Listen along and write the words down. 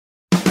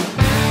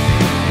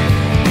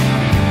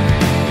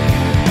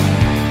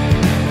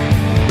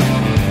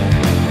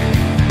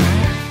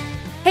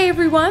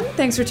everyone.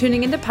 Thanks for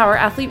tuning into Power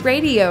Athlete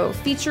Radio,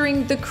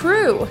 featuring The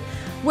Crew,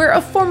 where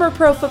a former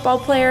pro football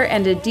player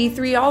and a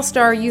D3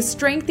 All-Star use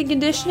strength and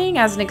conditioning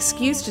as an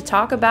excuse to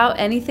talk about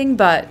anything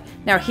but.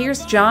 Now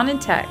here's John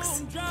and Tex.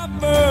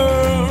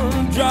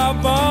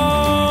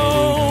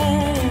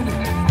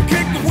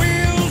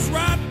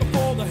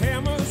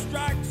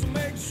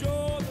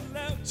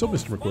 So,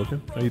 Mr.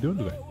 McQuilkin, how you doing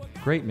today?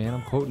 Great, man.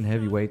 I'm quoting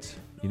heavyweights.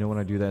 You know when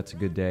I do that, it's a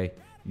good day.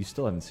 You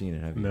still haven't seen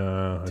it, have you?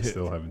 No, I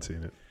still haven't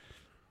seen it.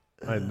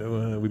 I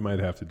know we might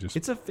have to just...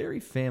 It's a very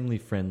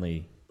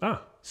family-friendly,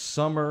 Ah,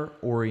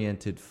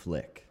 summer-oriented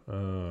flick.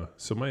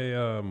 so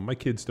my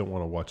kids don't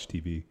want to watch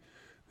TV.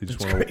 They just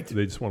That's want great. to.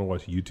 They just want to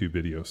watch YouTube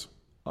videos.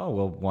 Oh,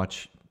 well,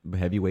 watch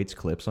heavyweights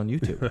clips on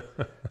YouTube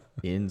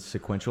in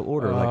sequential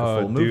order, like a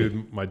full movie.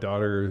 Dude, my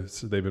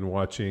daughters, they've been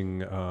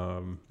watching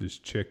this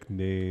chick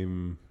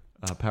named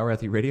Power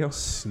Athlete Radio?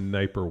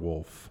 Sniper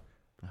Wolf,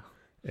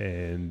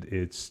 and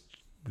it's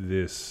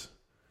this.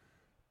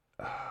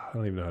 I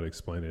don't even know how to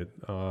explain it.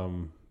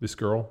 This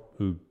girl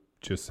who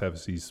just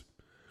has these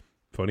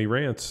funny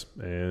rants,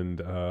 and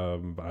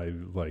I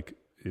like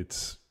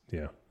it's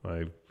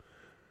I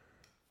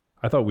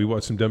thought we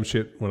watched some dumb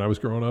shit when I was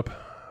growing up,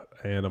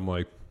 and I'm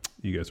like,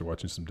 you guys are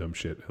watching some dumb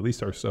shit. At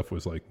least our stuff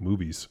was like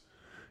movies,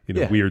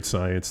 Yeah. weird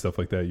science stuff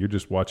like that. You're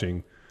just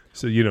watching.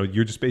 So,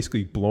 you're just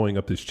basically blowing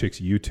up this chick's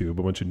YouTube.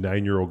 A bunch of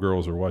 9-year-old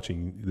girls are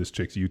watching this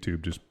chick's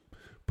YouTube, just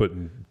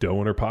putting dough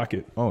in her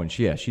pocket. Oh, and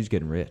she's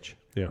getting rich.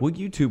 Yeah. Well,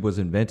 YouTube was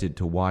invented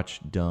to watch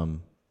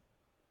dumb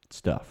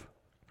stuff.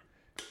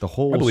 I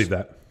believe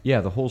that.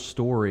 Yeah, the whole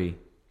story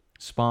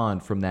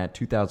spawned from that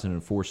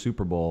 2004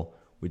 Super Bowl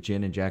with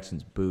Janet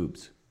Jackson's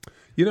boobs.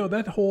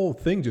 That whole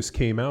thing just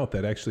came out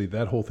that actually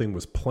that whole thing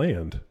was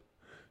planned.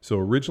 So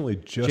originally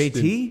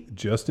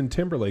Justin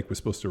Timberlake was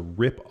supposed to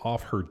rip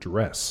off her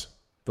dress.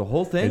 The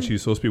whole thing? And she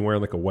was supposed to be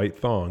wearing like a white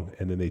thong,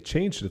 and then they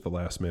changed it at the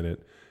last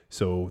minute.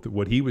 So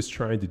what he was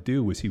trying to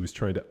do was he was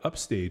trying to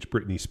upstage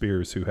Britney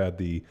Spears, who had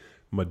the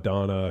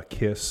Madonna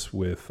kiss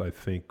with, I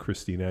think,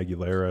 Christina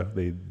Aguilera.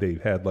 They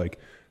had like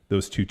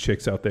those two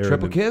chicks out there.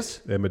 Triple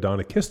kiss? And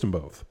Madonna kissed them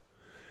both.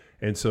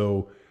 And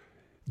so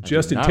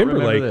did not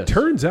remember this.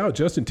 Turns out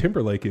Justin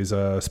Timberlake is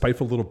a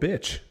spiteful little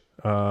bitch,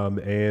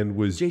 and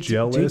was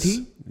jealous.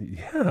 JT?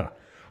 Yeah.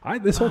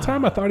 This whole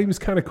time I thought he was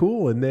kind of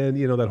cool, and then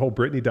that whole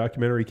Britney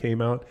documentary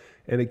came out,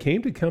 and it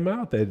came to come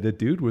out that the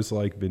dude was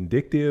like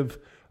vindictive,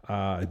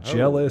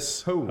 jealous,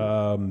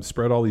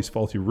 spread all these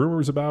faulty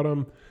rumors about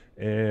him,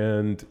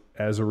 and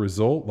as a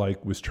result,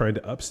 like was trying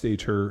to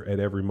upstage her at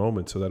every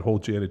moment. So that whole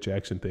Janet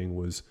Jackson thing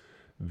was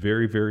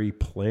very, very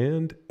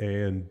planned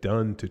and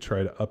done to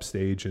try to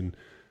upstage and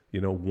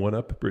one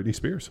up Britney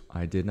Spears.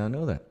 I did not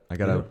know that. I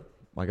gotta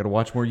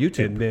watch more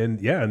YouTube. And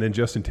then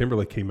Justin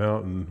Timberlake came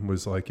out and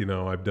was like,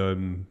 I've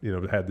done,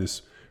 had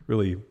this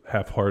really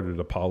half-hearted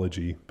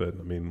apology, but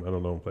I mean, I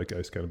don't know, that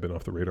guy's kind of been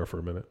off the radar for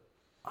a minute.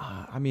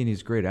 I mean,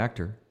 he's a great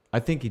actor. I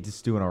think he's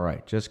just doing all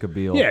right. Jessica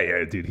Biel.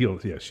 Yeah,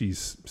 dude,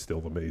 she's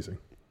still amazing.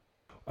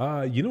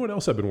 You know what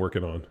else I've been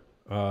working on?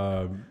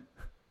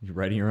 You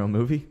writing your own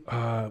movie?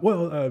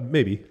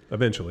 Maybe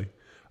eventually,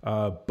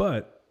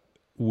 but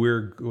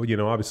we're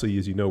obviously,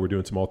 as you know, we're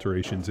doing some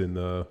alterations in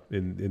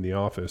the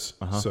office.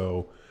 Uh-huh.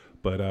 So,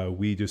 but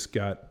we just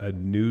got a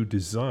new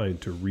design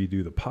to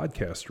redo the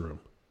podcast room,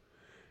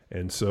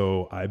 and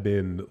so I've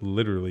been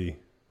literally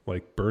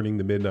like burning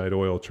the midnight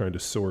oil trying to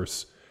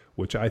source,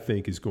 which I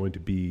think is going to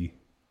be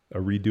a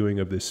redoing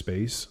of this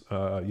space.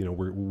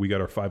 We got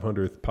our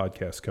 500th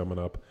podcast coming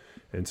up,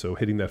 and so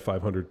hitting that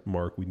 500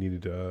 mark, we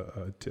needed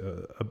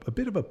a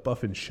bit of a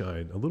buff and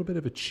shine, a little bit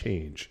of a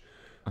change.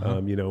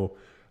 Uh-huh.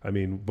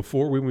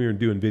 Before when we were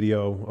doing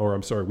video,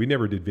 we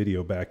never did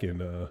video back in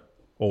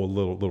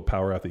little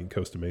Power Athlete in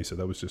Costa Mesa.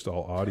 That was just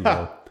all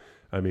audio.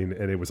 And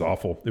it was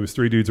awful. It was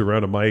 3 dudes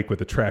around a mic with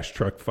a trash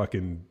truck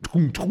fucking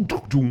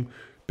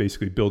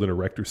basically building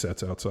erector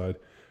sets outside.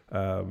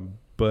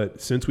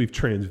 But since we've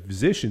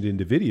transitioned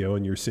into video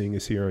and you're seeing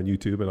us here on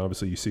YouTube, and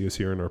obviously you see us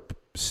here in our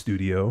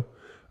studio,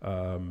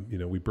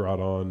 we brought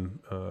on,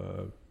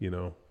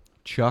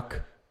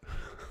 Chuck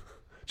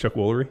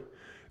Woolery.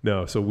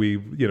 No, so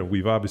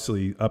we've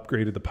obviously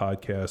upgraded the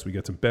podcast. We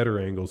got some better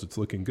angles. It's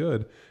looking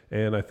good.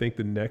 And I think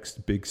the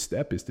next big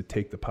step is to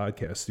take the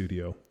podcast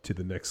studio to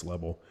the next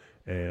level.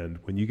 And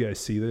when you guys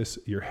see this,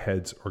 your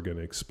heads are going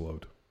to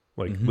explode.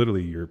 Like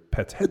literally your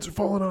pets' heads are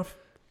falling off.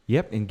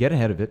 Yep, and get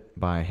ahead of it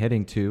by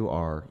heading to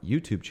our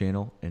YouTube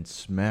channel and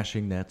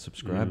smashing that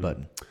subscribe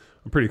button.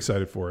 I'm pretty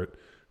excited for it.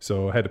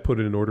 So I had to put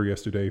in an order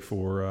yesterday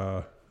for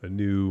a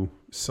new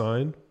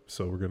sign.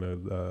 So we're going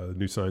to,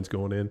 new signs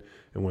going in.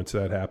 And once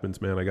that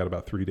happens, man, I got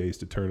about 3 days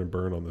to turn and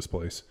burn on this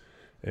place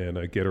and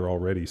get her all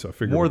ready. So I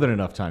figured more than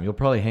enough time. You'll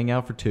probably hang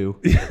out for 2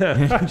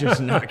 and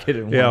just knock it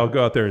in one. Yeah, I'll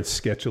go out there and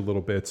sketch a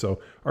little bit. So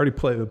I already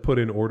put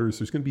in orders.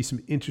 There's going to be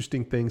some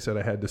interesting things that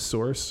I had to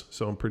source.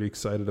 So I'm pretty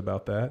excited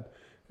about that.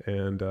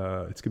 And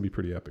it's going to be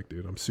pretty epic,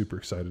 dude. I'm super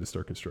excited to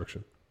start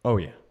construction. Oh,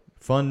 yeah.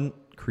 Fun,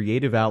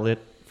 creative outlet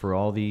for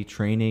all the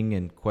training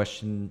and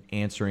question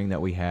answering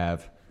that we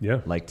have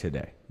like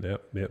today.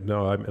 Yep.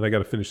 No, and I got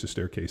to finish the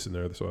staircase in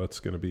there, so that's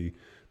going to be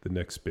the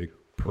next big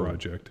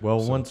project.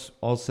 Well, once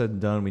all said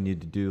and done, we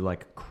need to do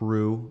like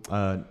crew.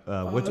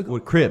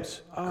 What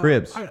cribs?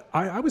 Cribs.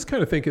 I was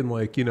kind of thinking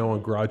like,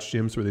 on garage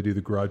gyms where they do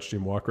the garage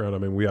gym walk around. I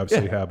mean, we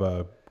obviously have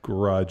a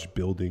garage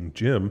building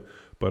gym,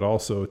 but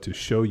also to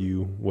show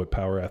you what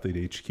Power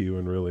Athlete HQ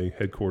and really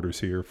headquarters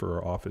here for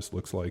our office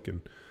looks like,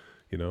 and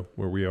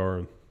where we are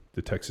in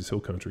the Texas Hill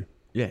Country.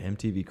 Yeah,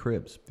 MTV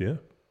Cribs. Yeah,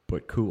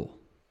 but cool.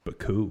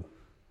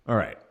 All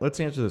right, let's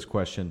answer this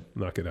question.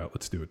 Knock it out.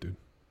 Let's do it, dude.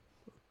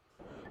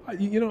 I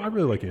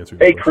really like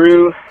answering. Hey,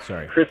 crew.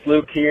 Sorry. Chris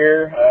Luke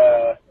here,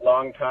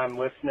 long-time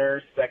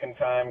listener,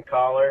 second-time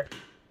caller.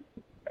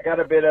 I got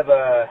a bit of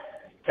a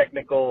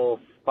technical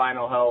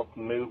spinal health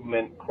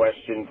movement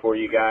question for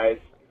you guys.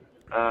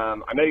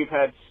 I know you've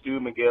had Stu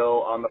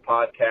McGill on the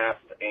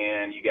podcast,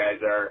 and you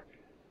guys are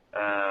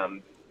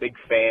big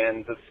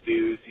fans of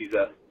Stu's. He's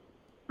a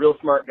real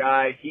smart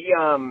guy. He,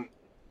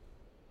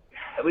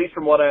 at least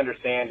from what I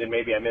understand, and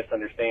maybe I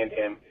misunderstand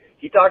him,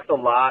 he talks a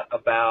lot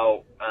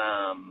about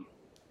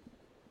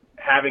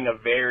having a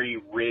very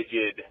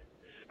rigid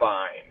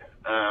spine.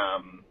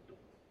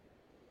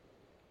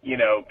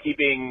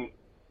 Keeping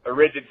a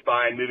rigid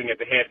spine, moving at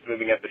the hips,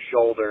 moving at the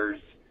shoulders.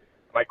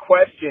 My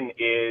question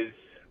is,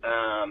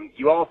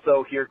 you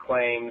also hear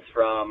claims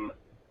from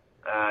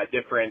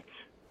different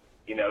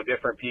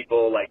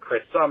people like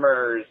Chris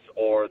Summers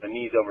or the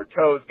knees over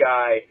toes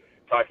guy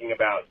talking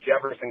about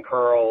Jefferson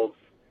curls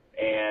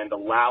and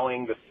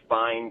allowing the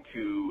spine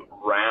to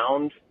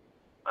round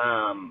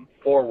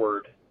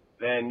forward.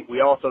 Then we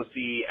also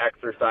see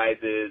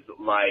exercises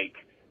like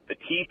the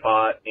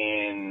teapot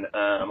in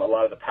a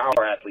lot of the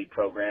Power Athlete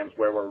programs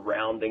where we're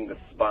rounding the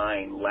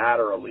spine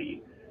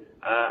laterally.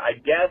 I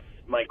guess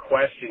my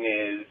question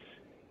is,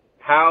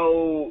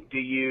 how do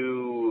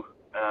you,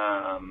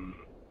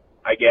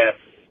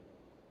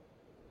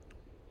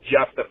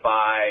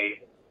 justify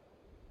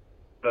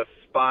the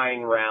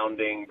spine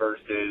rounding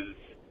versus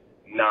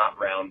not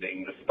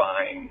rounding the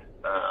spine?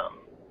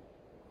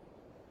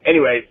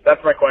 Anyways,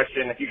 that's my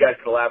question. If you guys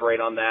could elaborate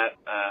on that,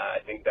 I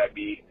think that'd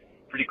be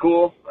pretty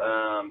cool.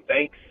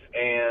 Thanks,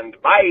 and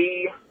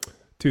bye.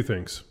 Two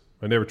things.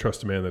 I never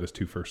trust a man that has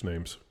two first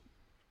names.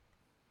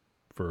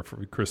 For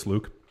Chris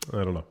Luke,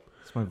 I don't know.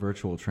 It's my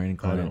virtual training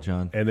client,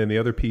 John. And then the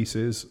other piece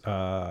is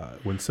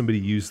when somebody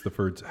uses the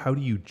words, how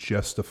do you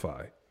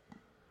justify?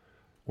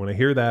 When I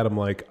hear that, I'm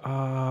like,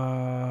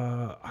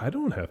 I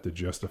don't have to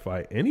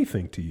justify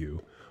anything to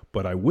you,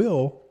 but I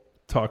will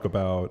talk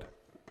about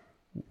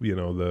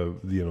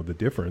the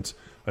difference.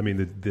 I mean,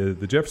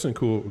 the Jefferson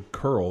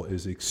curl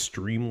is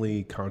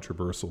extremely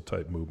controversial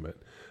type movement.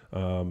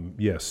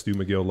 Yes, Stu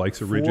McGill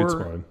likes a rigid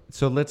spine.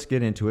 So let's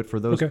get into it. For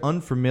those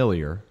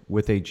unfamiliar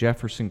with a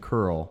Jefferson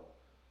curl,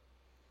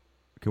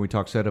 can we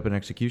talk setup and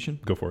execution?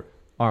 Go for it.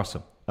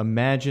 Awesome.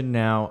 Imagine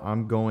now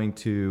I'm going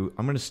to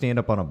stand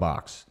up on a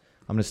box.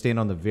 I'm going to stand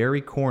on the very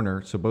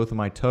corner, so both of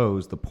my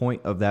toes, the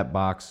point of that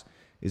box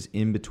is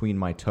in between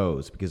my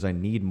toes because I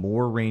need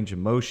more range of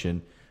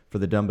motion for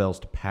the dumbbells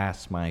to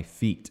pass my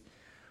feet.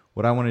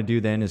 What I want to do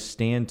then is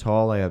stand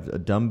tall. I have a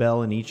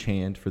dumbbell in each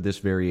hand for this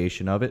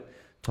variation of it.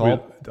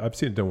 Tall. I've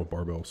seen it done with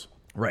barbells.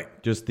 Right.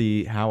 Just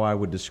how I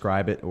would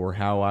describe it or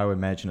how I would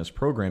imagine us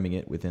programming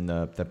it within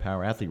the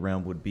Power Athlete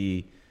realm would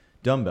be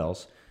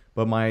dumbbells.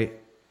 But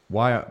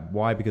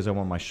why? Because I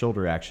want my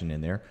shoulder action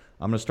in there.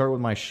 I'm going to start with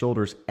my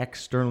shoulders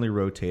externally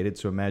rotated.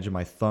 So imagine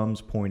my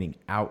thumbs pointing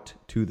out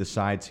to the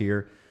sides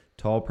here.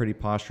 Tall, pretty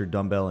posture,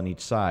 dumbbell on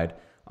each side.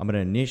 I'm going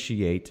to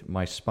initiate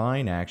my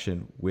spine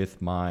action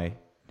with my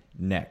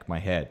neck, my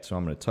head. So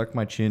I'm going to tuck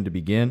my chin to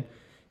begin.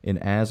 And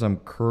as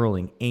I'm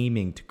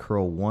aiming to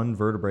curl one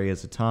vertebrae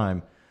at a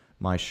time,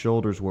 my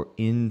shoulders will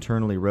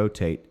internally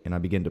rotate and I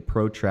begin to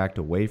protract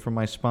away from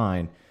my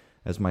spine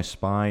as my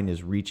spine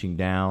is reaching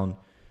down,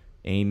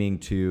 aiming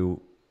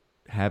to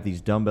have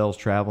these dumbbells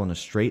travel in a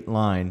straight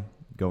line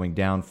going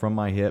down from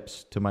my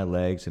hips to my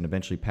legs and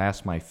eventually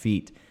past my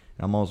feet.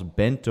 And I'm almost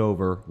bent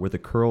over with a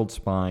curled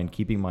spine,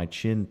 keeping my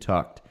chin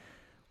tucked.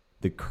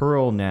 The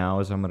curl now,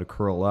 as I'm going to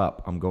curl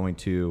up, I'm going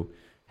to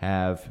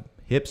have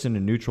hips in a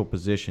neutral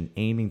position,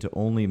 aiming to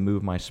only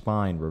move my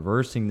spine,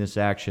 reversing this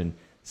action,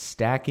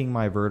 stacking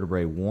my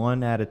vertebrae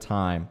one at a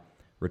time,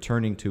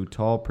 returning to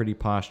tall, pretty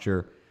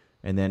posture,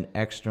 and then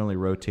externally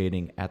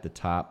rotating at the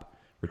top,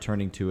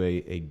 returning to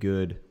a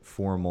good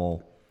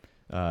formal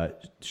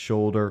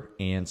shoulder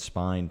and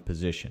spine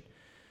position.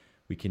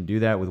 We can do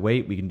that with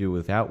weight. We can do it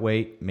without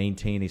weight.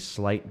 Maintain a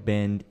slight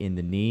bend in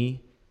the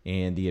knee.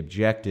 And the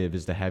objective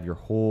is to have your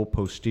whole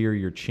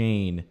posterior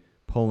chain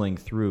pulling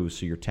through.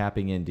 So you're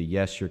tapping into,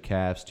 yes, your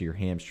calves, to your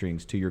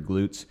hamstrings, to your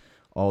glutes,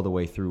 all the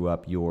way through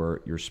up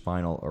your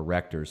spinal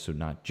erectors. So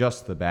not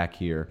just the back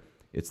here.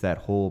 It's that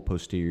whole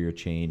posterior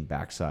chain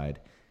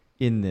backside.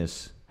 In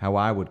this, how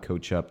I would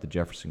coach up the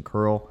Jefferson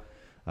curl,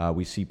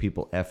 we see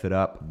people F it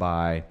up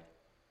by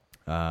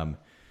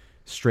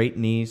straight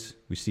knees.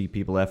 We see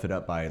people F it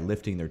up by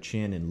lifting their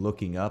chin and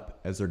looking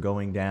up as they're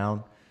going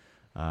down.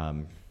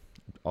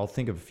 I'll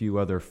think of a few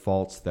other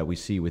faults that we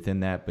see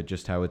within that, but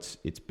just how it's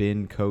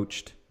been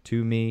coached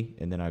to me,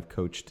 and then I've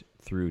coached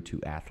through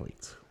to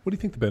athletes. What do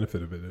you think the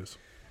benefit of it is?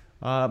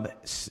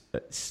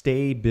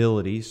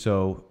 Stability.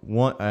 So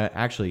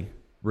actually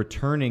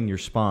returning your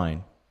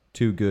spine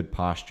to good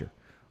posture.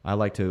 I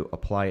like to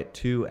apply it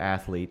to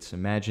athletes.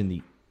 Imagine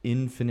the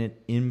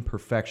infinite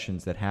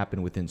imperfections that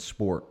happen within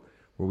sport,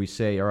 where we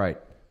say, all right,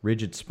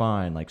 rigid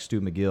spine like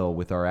Stu McGill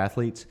with our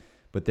athletes,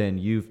 but then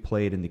you've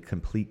played in the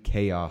complete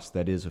chaos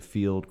that is a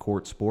field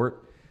court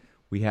sport.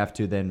 We have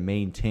to then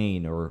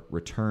maintain or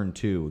return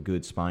to a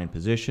good spine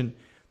position.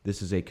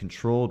 This is a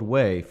controlled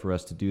way for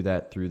us to do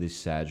that through the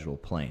sagittal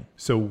plane.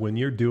 So when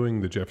you're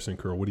doing the Jefferson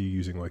curl, what are you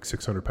using, like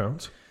 600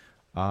 pounds?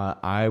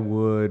 I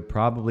would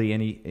probably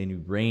any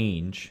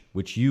range,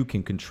 which you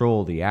can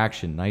control the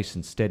action, nice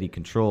and steady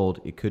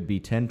controlled. It could be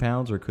 10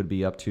 pounds or it could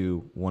be up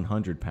to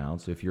 100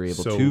 pounds if you're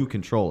able to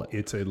control it.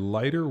 It's a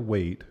lighter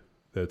weight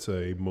that's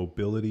a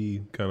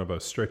mobility, kind of a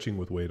stretching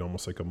with weight,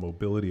 almost like a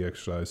mobility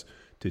exercise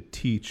to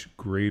teach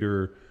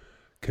greater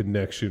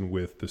connection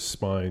with the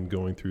spine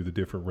going through the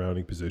different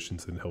rounding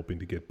positions and helping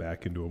to get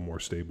back into a more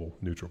stable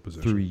neutral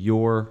position. Through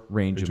your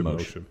range of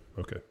motion.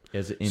 Okay.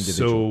 As an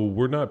individual. So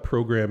we're not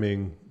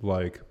programming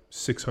like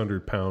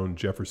 600-pound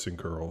Jefferson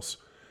curls,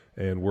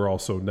 and we're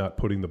also not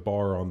putting the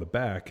bar on the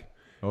back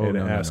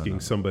asking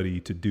somebody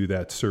to do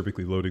that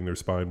cervically loading their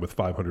spine with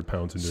 500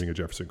 pounds and doing a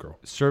Jefferson curl.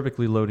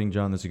 Cervically loading,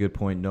 John, that's a good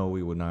point. No,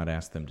 we would not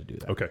ask them to do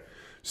that. Okay.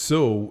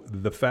 So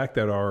the fact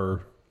that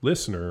our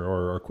listener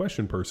or our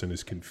question person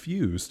is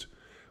confused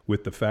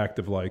with the fact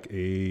of like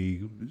a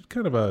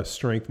kind of a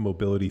strength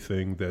mobility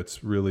thing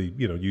that's really,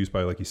 used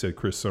by, like you said,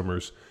 Chris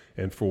Summers,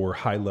 and for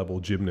high-level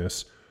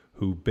gymnasts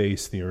who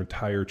base their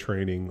entire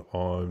training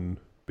on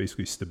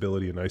basically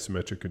stability and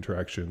isometric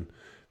contraction,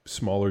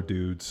 smaller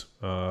dudes,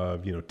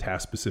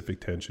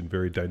 task-specific tension,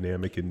 very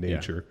dynamic in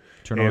nature,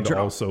 and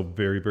also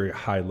very, very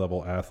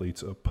high-level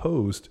athletes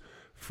opposed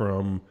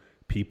from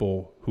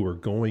people who are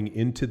going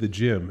into the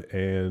gym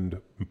and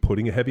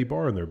putting a heavy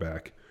bar on their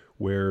back,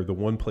 where the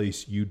one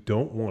place you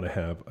don't want to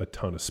have a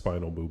ton of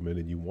spinal movement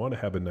and you want to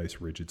have a nice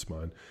rigid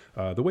spine.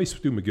 The way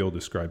Stu McGill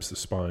describes the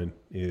spine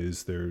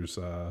is there's,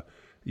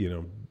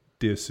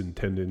 discs and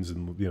tendons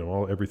and,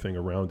 everything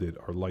around it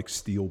are like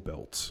steel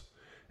belts.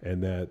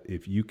 And that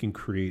if you can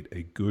create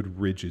a good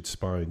rigid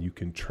spine, you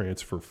can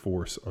transfer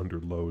force under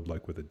load,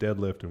 like with a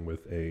deadlift and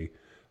with a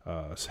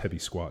heavy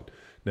squat.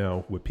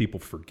 Now, what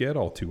people forget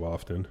all too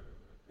often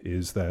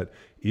is that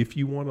if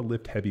you want to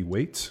lift heavy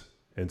weights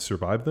and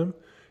survive them,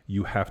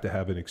 you have to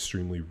have an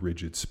extremely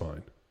rigid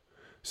spine.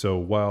 So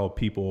while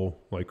people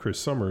like Chris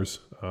Summers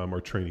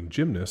are training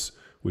gymnasts,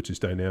 which is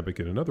dynamic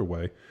in another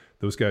way,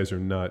 those guys are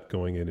not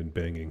going in and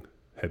banging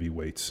heavy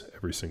weights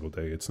every single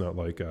day. It's not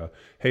like,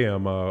 hey,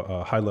 I'm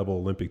a high-level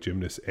Olympic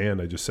gymnast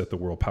and I just set the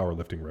world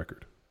powerlifting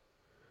record.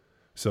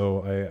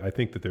 So I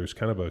think that there's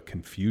kind of a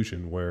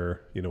confusion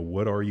where,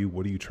 what are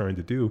you trying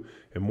to do?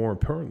 And more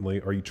importantly,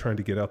 are you trying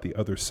to get out the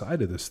other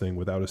side of this thing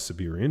without a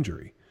severe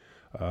injury?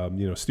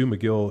 Stu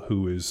McGill,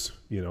 who is,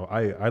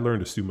 I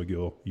learned of Stu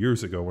McGill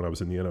years ago when I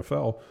was in the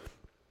NFL.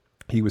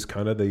 He was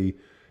kind of the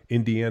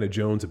Indiana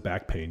Jones of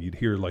back pain. You'd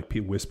hear like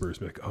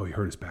whispers like, oh, he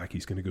hurt his back,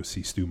 he's going to go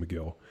see Stu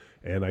McGill.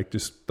 And I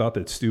just thought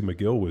that Stu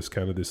McGill was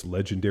kind of this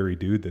legendary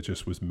dude that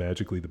just was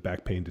magically the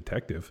back pain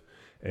detective.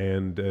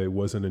 And it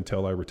wasn't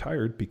until I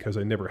retired, because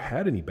I never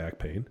had any back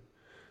pain.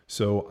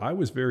 So I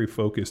was very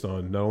focused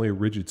on not only a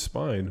rigid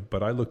spine,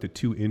 but I looked at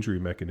two injury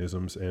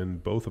mechanisms,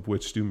 and both of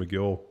which Stu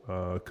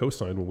McGill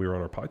co-signed when we were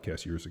on our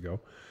podcast years ago.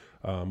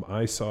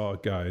 I saw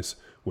guys,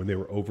 when they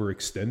were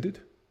overextended,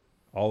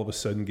 all of a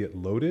sudden get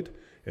loaded,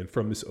 and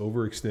from this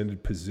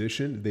overextended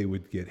position, they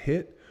would get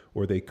hit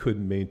or they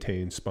couldn't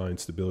maintain spine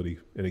stability,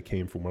 and it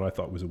came from what I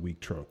thought was a weak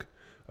trunk.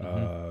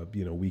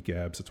 Weak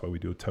abs. That's why we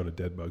do a ton of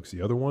dead bugs.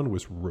 The other one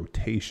was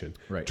rotation,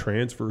 right?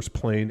 Transverse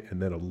plane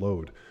and then a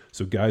load.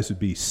 So guys would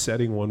be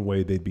setting one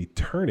way, they'd be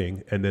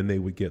turning, and then they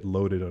would get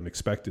loaded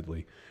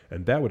unexpectedly,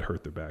 and that would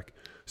hurt their back.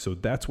 So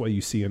that's why you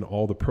see in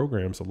all the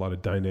programs a lot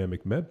of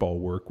dynamic med ball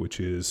work,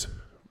 which is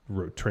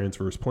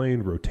transverse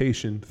plane,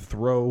 rotation,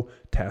 throw,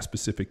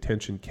 task-specific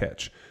tension,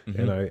 catch.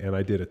 And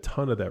I did a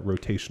ton of that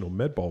rotational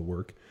med ball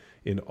work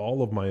in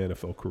all of my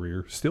NFL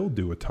career, still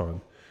do a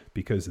ton,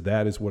 because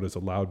that is what has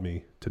allowed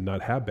me to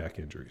not have back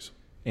injuries.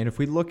 And if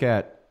we look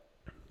at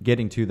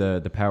getting to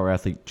the power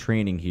athlete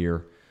training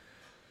here,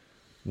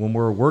 when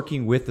we're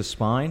working with the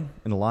spine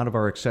and a lot of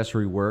our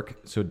accessory work,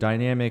 so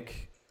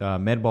dynamic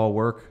med ball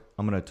work,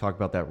 I'm going to talk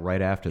about that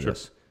right after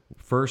this.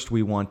 First,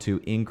 we want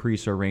to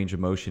increase our range of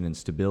motion and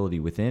stability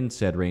within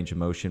said range of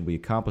motion. We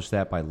accomplish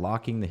that by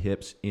locking the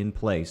hips in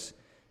place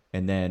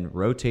and then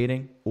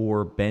rotating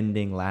or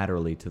bending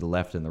laterally to the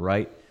left and the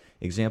right.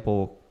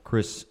 Example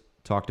Chris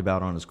talked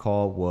about on his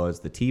call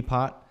was the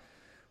teapot.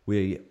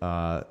 We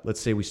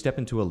let's say we step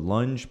into a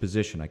lunge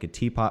position. I could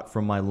teapot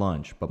from my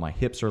lunge, but my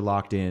hips are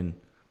locked in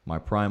my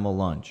primal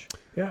lunge.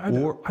 Yeah, I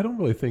don't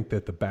really think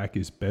that the back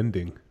is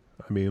bending.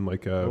 I mean,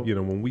 like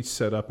when we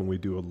set up and we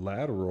do a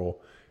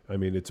lateral, I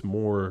mean, it's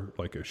more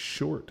like a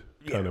short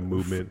kind of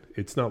movement.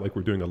 It's not like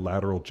we're doing a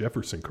lateral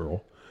Jefferson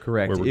curl.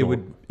 Correct.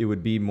 It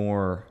would be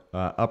more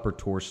upper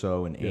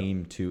torso and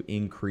aim to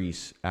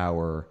increase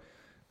our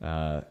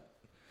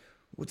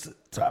what's the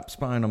top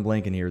spine? I'm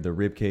blanking here. The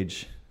rib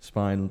cage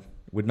spine,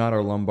 would not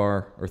our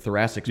lumbar or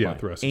thoracic spine. Yeah,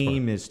 thoracic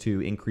aim spine. is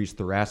to increase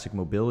thoracic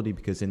mobility,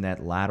 because in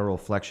that lateral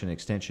flexion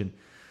extension,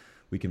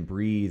 we can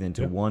breathe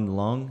into one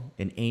lung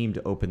and aim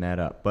to open that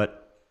up.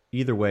 But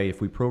either way, if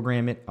we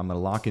program it, I'm going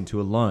to lock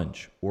into a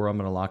lunge, or I'm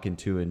going to lock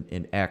into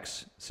an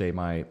X, say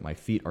my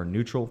feet are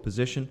neutral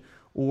position,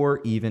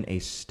 or even a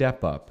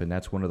step up. And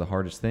that's one of the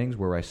hardest things,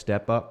 where I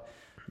step up.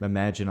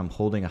 Imagine I'm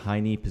holding a high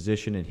knee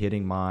position and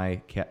hitting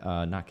my,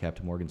 not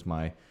Captain Morgan's,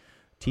 my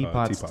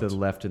teapots to the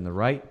left and the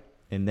right.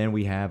 And then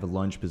we have a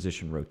lunge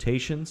position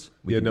rotations.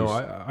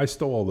 I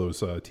stole all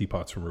those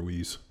teapots from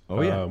Ruiz.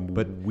 Oh, yeah.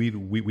 But we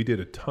did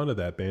a ton of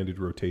that banded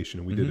rotation,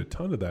 and we did a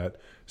ton of that,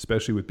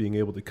 especially with being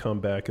able to come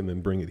back and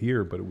then bring it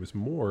here. But it was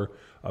more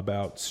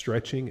about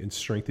stretching and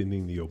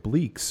strengthening the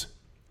obliques,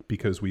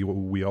 because we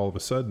all of a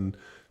sudden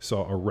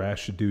saw a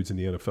rash of dudes in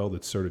the NFL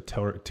that started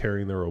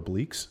tearing their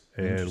obliques,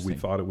 and we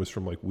thought it was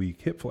from like weak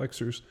hip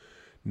flexors.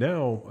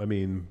 Now, I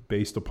mean,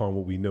 based upon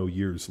what we know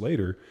years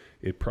later,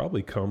 it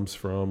probably comes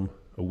from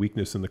a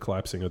weakness in the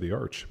collapsing of the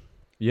arch.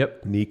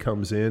 Yep. Knee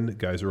comes in,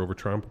 guys are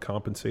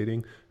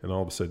overcompensating, and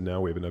all of a sudden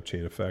now we have an up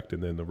chain effect,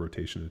 and then the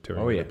rotation of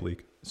tearing the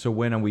oblique. So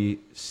when we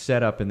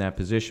set up in that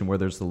position where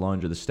there's the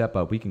lunge or the step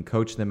up, we can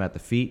coach them at the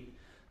feet,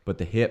 but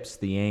the hips,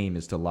 the aim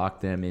is to lock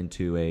them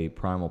into a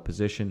primal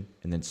position,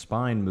 and then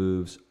spine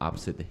moves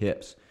opposite the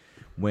hips.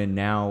 When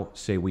now,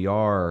 say we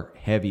are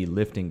heavy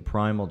lifting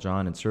primal,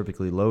 John, and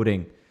cervically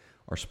loading,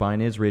 our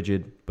spine is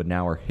rigid, but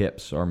now our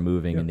hips are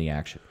moving in the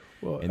action.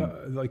 Well,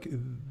 like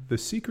the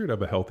secret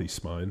of a healthy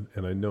spine,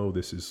 and I know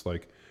this is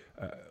like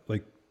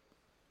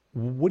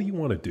what do you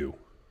want to do,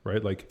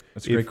 right? Like,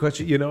 that's a great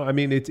question. You know, I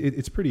mean,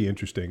 it's pretty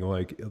interesting.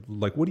 Like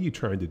what are you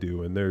trying to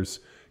do? And there's,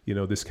 you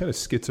know, this kind of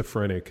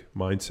schizophrenic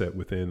mindset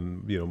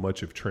within, you know,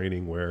 much of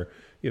training where,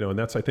 you know, and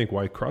that's, I think,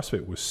 why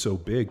CrossFit was so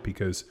big,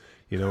 because,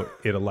 you know,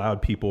 it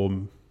allowed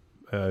people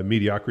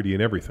mediocrity in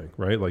everything,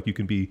 right? Like you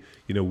can be,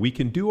 you know, we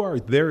can do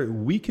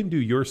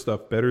your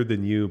stuff better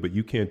than you, but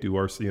you can't do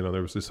ours. You know,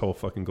 there was this whole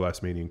fucking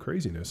Glassmanian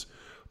craziness.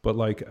 But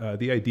like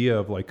the idea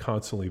of like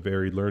constantly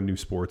varied, learn new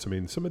sports. I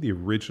mean, some of the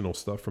original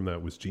stuff from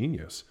that was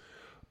genius,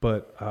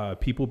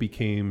 but people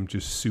became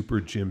just super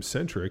gym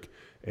centric.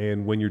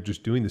 And when you're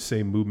just doing the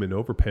same movement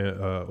over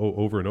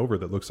and over,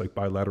 that looks like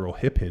bilateral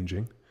hip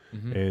hinging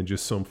and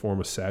just some form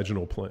of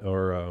sagittal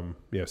plane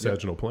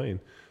sagittal plane.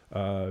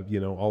 You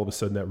know, all of a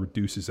sudden that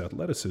reduces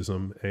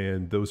athleticism,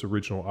 and those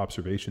original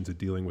observations of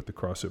dealing with the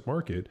CrossFit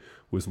market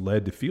was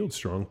led to Field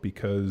Strong,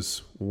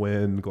 because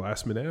when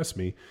Glassman asked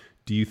me,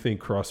 do you think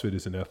CrossFit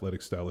is an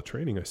athletic style of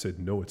training? I said,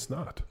 no, it's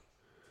not.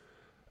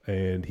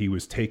 And he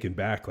was taken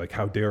back, like,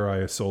 how dare I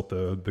assault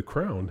the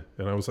crown?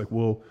 And I was like,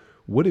 well,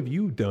 what have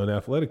you done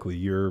athletically?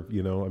 You're,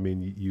 you know, I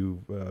mean,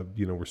 you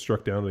were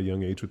struck down at a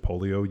young age with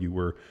polio. You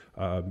were,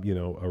 you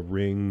know, a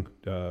ring,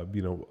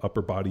 you know,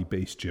 upper body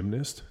based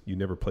gymnast. You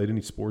never played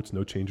any sports,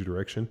 no change of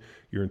direction.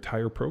 Your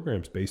entire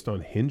program's based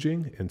on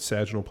hinging and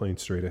sagittal plane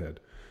straight ahead,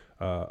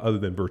 other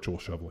than virtual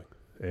shoveling.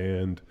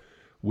 And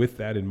with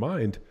that in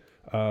mind,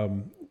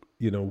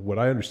 you know, what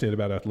I understand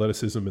about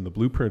athleticism and the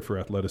blueprint for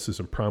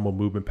athleticism, primal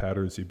movement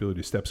patterns, the ability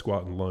to step,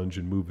 squat, and lunge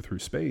and move through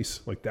space,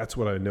 like that's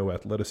what I know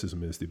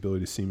athleticism is, the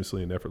ability to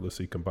seamlessly and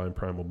effortlessly combine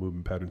primal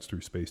movement patterns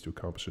through space to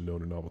accomplish a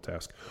known or novel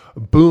task.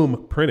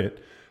 Boom, print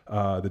it.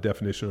 The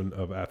definition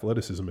of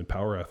athleticism in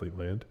power athlete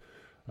land.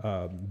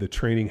 The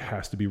training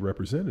has to be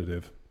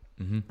representative.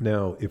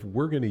 Now, if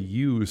we're going to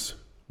use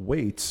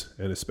weights,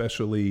 and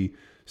especially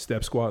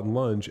step, squat, and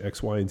lunge,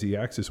 X, Y, and Z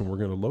axis, and we're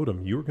going to load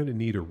them, you're going to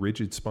need a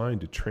rigid spine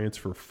to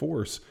transfer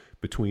force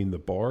between the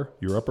bar,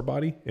 your upper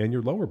body, and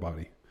your lower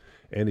body.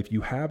 And if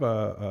you have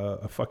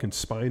a fucking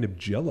spine of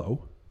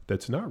jello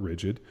that's not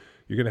rigid,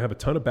 you're going to have a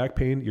ton of back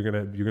pain, you're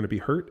going to be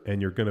hurt,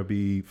 and you're going to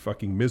be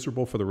fucking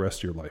miserable for the rest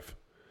of your life.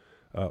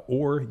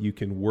 Or you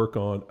can work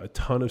on a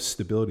ton of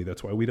stability.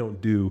 That's why we don't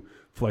do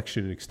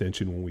flexion and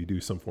extension when we do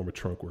some form of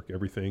trunk work.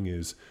 Everything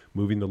is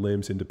moving the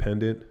limbs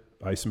independent,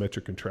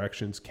 isometric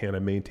contractions. Can I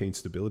maintain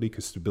stability?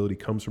 Because stability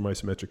comes from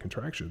isometric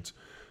contractions.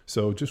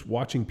 So just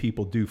watching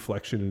people do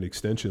flexion and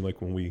extension,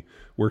 like when we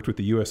worked with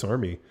the U.S.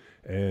 Army,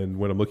 and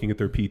when I'm looking at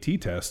their PT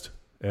test,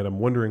 and I'm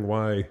wondering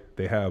why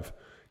they have,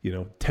 you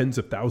know, tens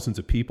of thousands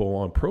of people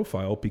on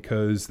profile,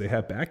 because they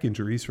have back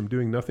injuries from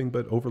doing nothing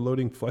but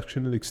overloading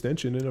flexion and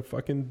extension in a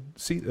fucking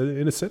seat,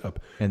 in a sit-up.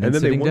 And then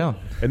sitting down.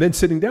 And then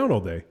sitting down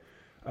all day.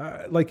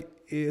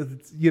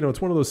 You know, it's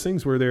one of those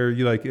things where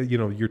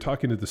you're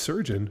talking to the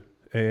surgeon,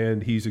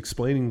 and he's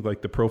explaining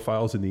like the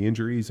profiles and the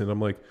injuries. And I'm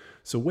like,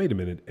 so wait a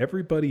minute,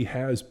 everybody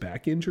has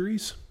back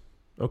injuries?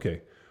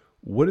 Okay.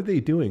 What are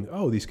they doing?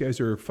 Oh, these guys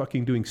are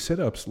fucking doing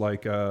sit-ups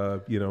like,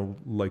 you know,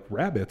 like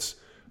rabbits,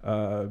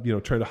 you know,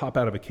 trying to hop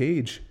out of a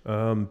cage,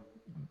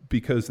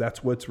 because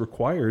that's what's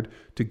required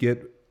to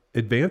get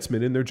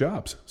advancement in their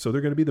jobs. So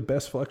they're going to be the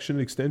best flexion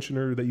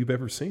extensioner that you've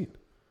ever seen.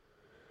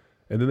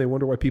 And then they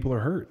wonder why people are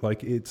hurt.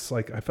 Like, it's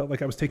like I felt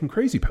like I was taking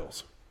crazy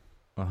pills.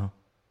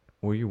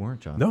 Well, you weren't,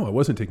 John. No, I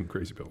wasn't taking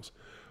crazy pills.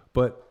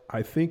 But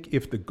I think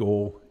if the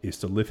goal is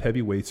to lift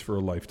heavy weights for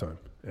a lifetime,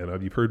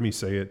 and you've heard me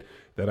say it,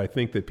 that I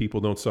think that people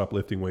don't stop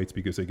lifting weights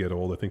because they get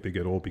old. I think they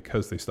get old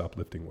because they stop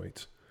lifting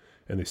weights.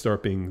 And they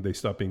stop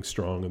being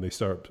strong, and they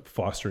start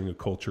fostering a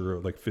culture,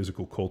 like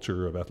physical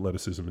culture of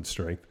athleticism and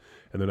strength.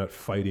 And they're not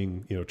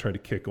fighting, trying to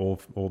kick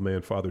old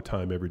man Father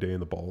Time every day in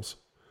the balls.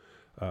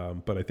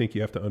 But I think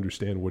you have to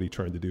understand what you're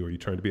trying to do. Are you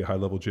trying to be a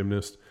high-level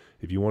gymnast?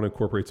 If you want to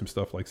incorporate some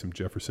stuff like some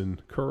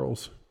Jefferson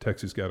curls,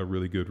 Texas got a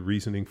really good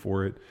reasoning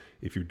for it.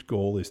 If your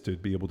goal is to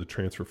be able to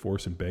transfer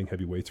force and bang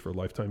heavy weights for a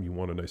lifetime, you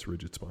want a nice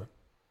rigid spine.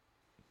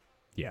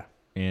 Yeah.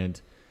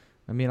 And,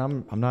 I mean,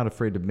 I'm not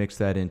afraid to mix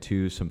that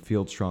into some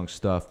field-strong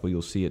stuff, but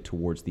you'll see it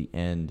towards the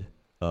end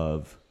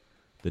of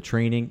the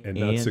training. And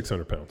not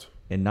 600 pounds.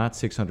 And not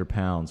 600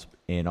 pounds.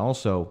 And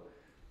also,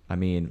 I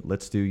mean,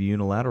 let's do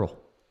unilateral.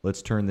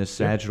 Let's turn this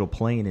sagittal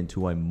plane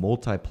into a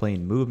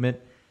multi-plane movement.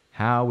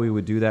 How we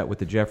would do that with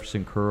the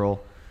Jefferson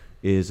curl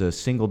is a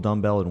single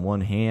dumbbell in one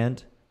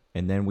hand,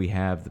 and then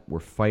we're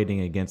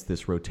fighting against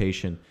this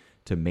rotation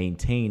to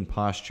maintain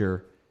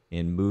posture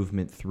and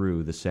movement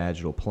through the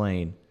sagittal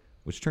plane,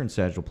 which turns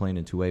sagittal plane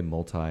into a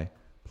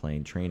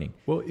multi-plane training.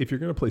 Well, if you're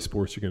going to play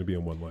sports, you're going to be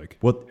on one leg.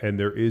 And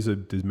there is a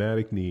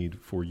dramatic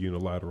need for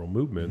unilateral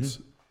movements.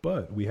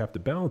 But we have to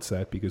balance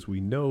that because we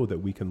know that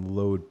we can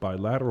load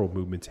bilateral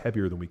movements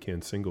heavier than we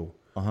can single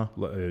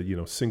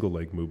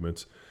leg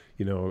movements.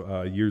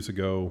 Years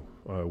ago,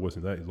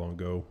 wasn't that long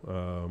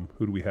ago.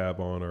 Who do we have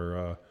on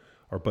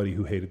our buddy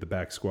who hated the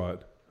back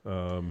squat?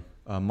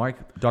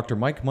 Dr.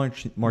 Mike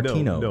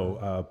Martino.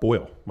 No,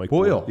 Boyle. Mike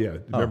Boyle. Yeah,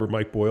 remember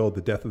Mike Boyle, the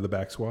death of the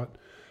back squat?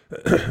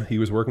 He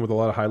was working with a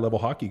lot of high-level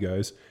hockey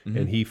guys,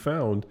 and he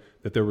found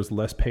that there was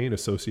less pain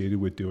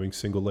associated with doing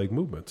single leg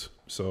movements.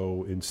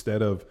 So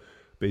instead of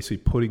basically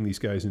putting these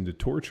guys into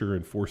torture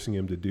and forcing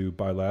them to do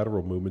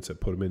bilateral movements that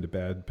put them into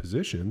bad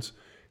positions,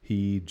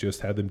 he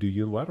just had them do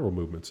unilateral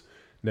movements.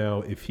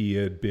 Now, if he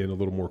had been a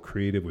little more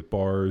creative with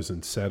bars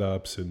and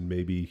setups and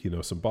maybe,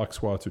 some box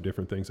squats or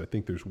different things, I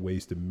think there's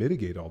ways to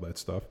mitigate all that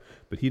stuff.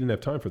 But he didn't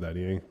have time for that.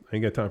 I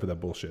ain't got time for that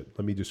bullshit.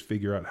 Let me just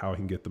figure out how I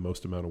can get the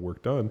most amount of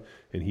work done.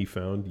 And he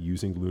found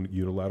using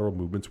unilateral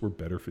movements were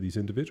better for these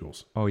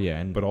individuals. Oh,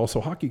 yeah. But also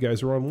hockey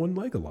guys are on one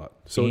leg a lot.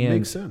 So it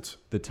makes sense.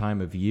 The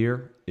time of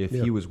year, if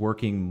he was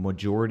working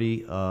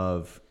majority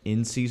of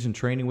in-season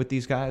training with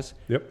these guys,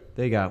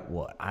 they got,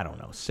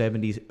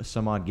 70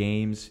 some odd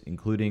games,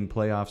 including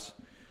playoffs.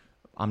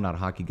 I'm not a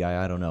hockey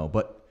guy, I don't know.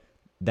 But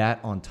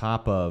that on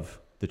top of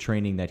the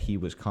training that he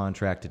was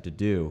contracted to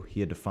do, he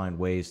had to find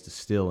ways to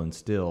still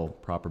instill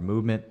proper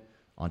movement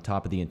on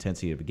top of the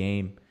intensity of a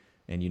game.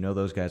 And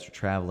those guys are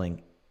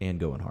traveling and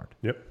going hard.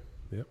 Yep.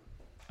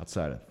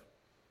 Outside of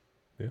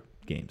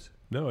games.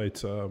 No,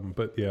 it's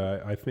but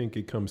yeah, I think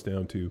it comes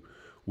down to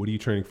what are you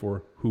training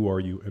for, who are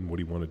you, and what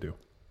do you want to do?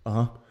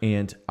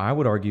 And I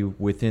would argue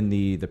within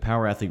the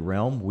power athlete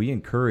realm, we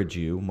encourage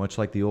you, much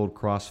like the old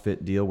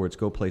CrossFit deal where it's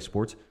go play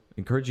sports,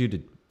 encourage you to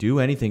do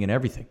anything and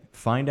everything.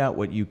 Find out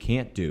what you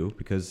can't do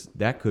because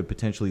that could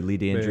potentially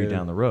lead to injury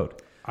down the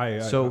road.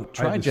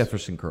 Try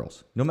Jefferson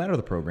curls, no matter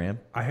the program.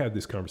 I had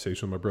this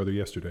conversation with my brother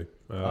yesterday.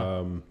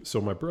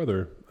 So my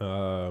brother,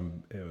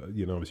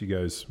 as you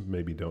guys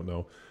maybe don't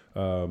know,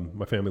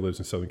 my family lives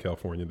in Southern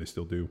California. They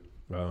still do.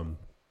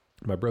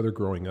 My brother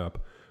growing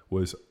up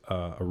was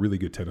a really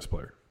good tennis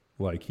player.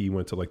 Like he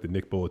went to the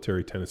Nick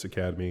Bollettieri Tennis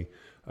Academy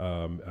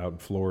out in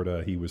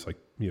Florida. He was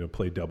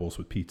played doubles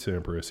with Pete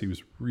Sampras. He was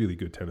a really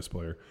good tennis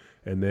player.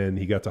 And then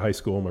he got to high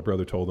school. My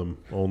brother told him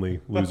only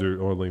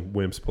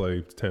wimps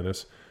play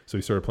tennis. So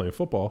he started playing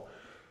football.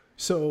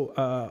 So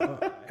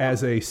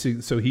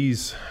so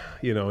he's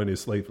in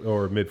his late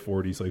or mid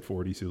 40s, late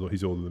 40s.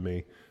 He's older than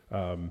me.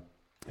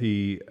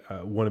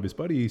 One of his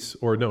buddies,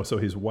 so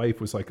his wife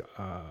was like,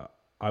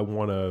 I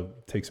want to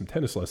take some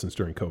tennis lessons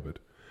during COVID.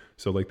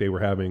 So they were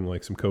having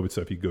some COVID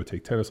stuff. You could go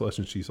take tennis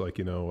lessons. She's like,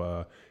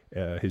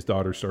 his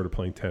daughter started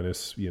playing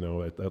tennis,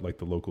 at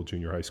the local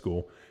junior high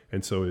school.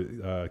 And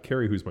so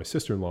Carrie, who's my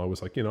sister-in-law,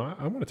 was like,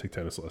 I want to take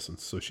tennis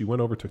lessons. So she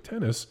went over, took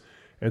tennis.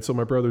 And so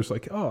my brother's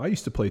like, oh, I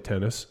used to play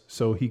tennis.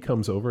 So he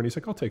comes over and he's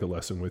like, I'll take a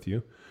lesson with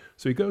you.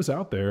 So he goes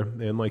out there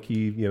and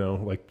he,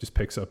 just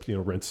picks up,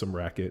 rents some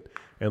racket.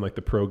 And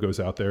the pro goes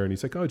out there and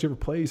he's like, oh, did you ever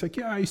play? He's like,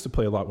 yeah, I used to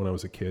play a lot when I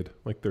was a kid,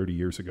 30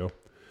 years ago.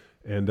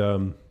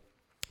 And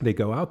they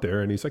go out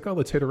there and he's like, oh,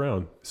 let's hit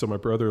around. So my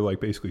brother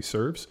basically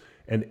serves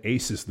and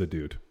aces the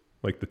dude.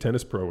 The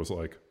tennis pro was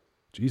like,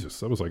 Jesus,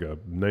 that was a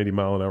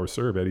 90-mile-an-hour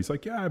serve. And he's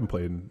like, yeah, I haven't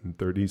played in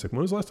 30. He's like,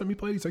 when was the last time you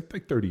played? He's like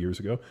 30 years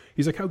ago.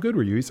 He's like, how good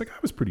were you? He's like, I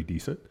was pretty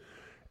decent.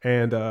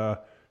 And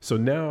so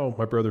now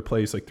my brother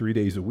plays 3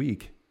 days a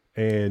week.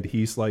 And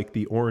he's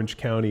the Orange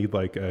County,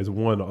 as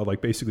one,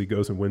 basically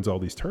goes and wins all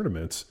these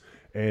tournaments.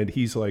 And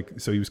he's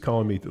so he was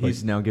calling me.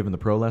 He's now giving the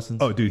pro lessons?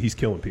 Oh, dude, he's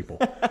killing people.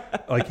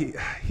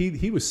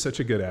 He was such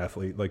a good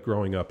athlete,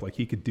 growing up.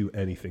 He could do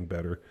anything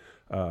better.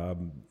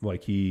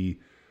 He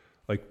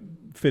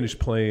finished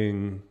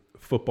playing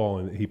football,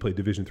 and he played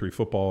Division III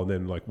football, and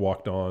then like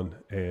walked on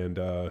and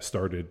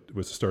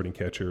was a starting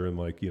catcher, and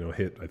like, you know,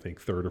 hit I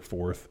think third or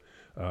fourth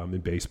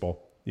in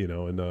baseball, you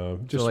know,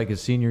 and just so like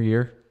his senior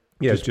year.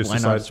 Yeah, just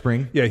went decided, out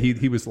spring. Yeah,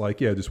 he was like,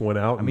 yeah, just went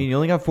out. I mean, you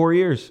only got 4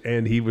 years,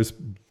 and he was,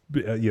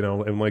 you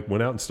know, and like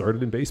went out and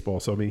started in baseball.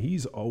 So I mean,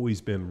 he's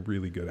always been a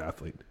really good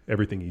athlete,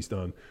 everything he's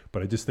done.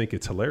 But I just think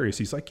it's hilarious.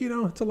 He's like, you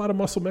know, it's a lot of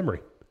muscle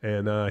memory.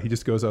 And he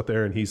just goes out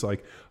there and he's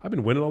like, I've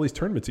been winning all these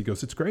tournaments. He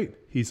goes, it's great.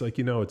 He's like,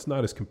 you know, it's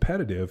not as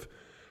competitive.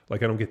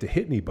 Like I don't get to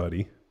hit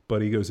anybody,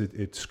 but he goes,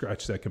 it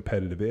scratched that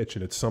competitive itch.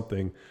 And it's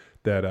something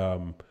that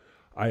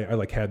I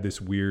like had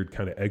this weird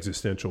kind of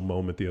existential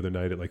moment the other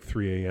night at like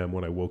 3 a.m.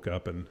 when I woke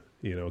up and,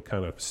 you know,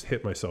 kind of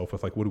hit myself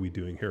with like, what are we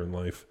doing here in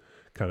life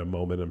kind of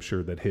moment. I'm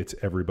sure that hits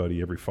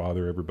everybody, every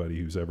father, everybody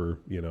who's ever,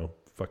 you know,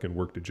 fucking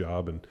worked a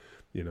job and,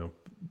 you know,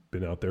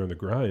 been out there in the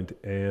grind.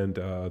 And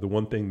the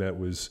one thing that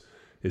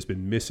has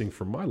been missing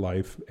from my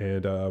life.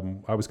 And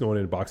I was going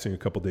in boxing a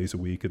couple days a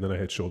week, and then I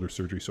had shoulder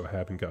surgery, so I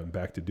haven't gotten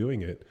back to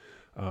doing it.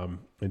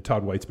 And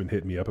Todd White's been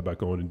hitting me up about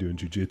going and doing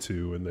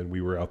jiu-jitsu. And then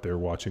we were out there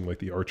watching like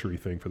the archery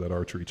thing for that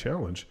archery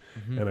challenge.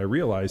 Mm-hmm. And I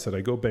realized that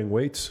I go bang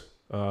weights.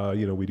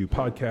 You know, we do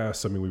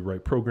podcasts. I mean, we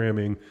write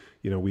programming.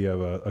 You know, we have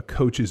a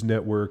coaches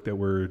network that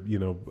we're, you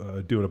know,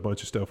 doing a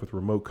bunch of stuff with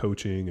remote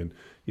coaching. And,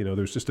 you know,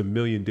 there's just a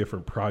million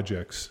different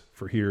projects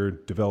for here,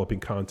 developing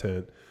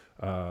content.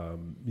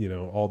 You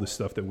know, all this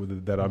stuff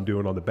that I'm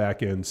doing on the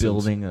back end.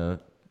 Building a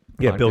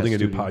new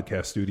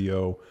podcast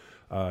studio.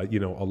 You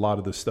know, a lot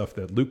of the stuff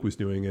that Luke was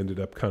doing ended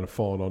up kind of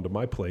falling onto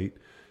my plate.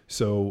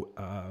 So,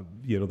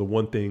 you know, the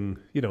one thing,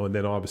 you know, and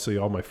then obviously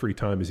all my free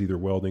time is either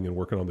welding and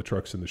working on the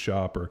trucks in the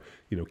shop or,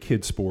 you know,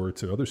 kid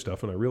sports and other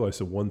stuff. And I realized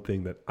the one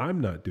thing that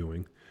I'm not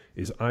doing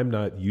is I'm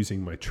not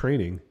using my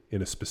training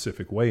in a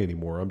specific way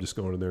anymore. I'm just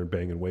going in there and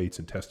banging weights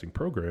and testing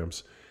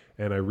programs.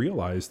 And I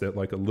realized that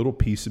like a little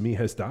piece of me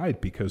has died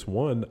because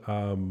one,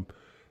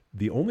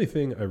 the only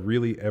thing I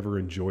really ever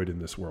enjoyed in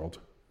this world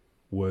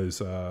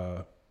was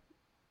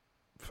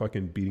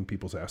fucking beating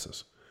people's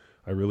asses.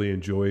 I really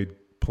enjoyed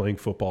playing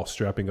football,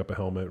 strapping up a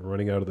helmet,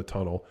 running out of the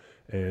tunnel,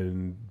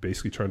 and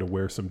basically trying to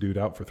wear some dude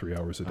out for 3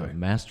 hours a day.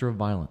 Master of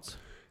violence.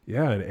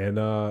 Yeah,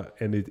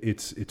 and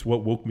it's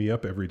what woke me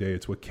up every day.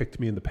 It's what kicked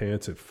me in the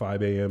pants at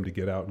 5 a.m. to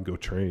get out and go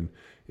train.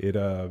 It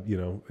you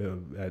know,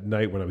 at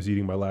night when I was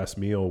eating my last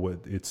meal,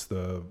 it's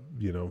the,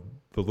 you know,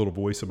 the little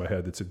voice in my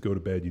head that said, go to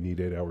bed, you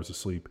need 8 hours of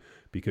sleep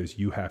because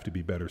you have to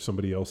be better.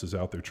 Somebody else is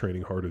out there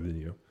training harder than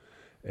you.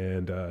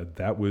 And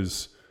that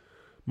was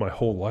my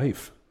whole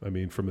life. I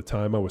mean, from the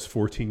time I was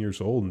 14 years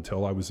old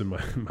until I was in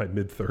my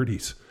mid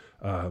 30s.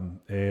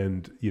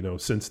 And, you know,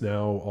 since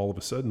now all of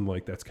a sudden,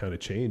 like that's kind of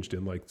changed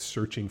and like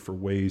searching for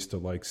ways to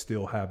like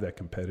still have that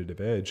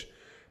competitive edge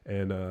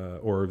and,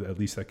 or at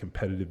least that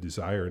competitive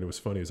desire. And it was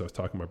funny as I was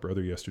talking to my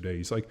brother yesterday,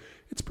 he's like,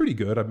 it's pretty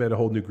good. I've met a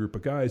whole new group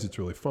of guys. It's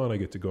really fun. I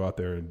get to go out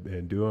there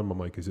and do them. I'm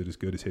like, is it as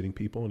good as hitting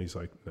people? And he's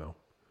like, no.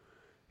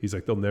 He's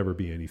like, there'll never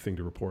be anything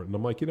to report. And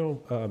I'm like, you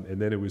know, and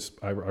then it was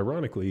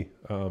ironically,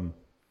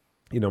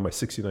 you know, my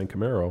 69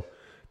 Camaro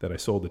that I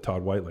sold to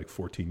Todd White like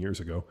 14 years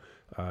ago,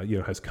 you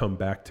know, has come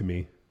back to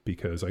me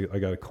because I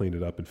got to clean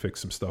it up and fix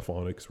some stuff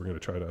on it because we're going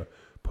to try to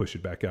push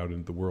it back out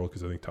into the world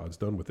because I think Todd's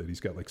done with it.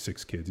 He's got like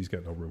 6 kids. He's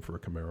got no room for a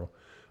Camaro,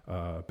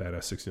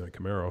 badass 69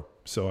 Camaro.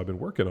 So I've been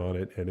working on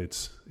it, and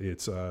it's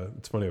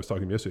funny. I was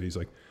talking to him yesterday. He's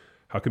like,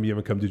 how come you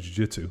haven't come to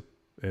jiu-jitsu?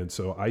 And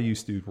so I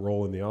used to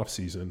roll in the off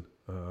season,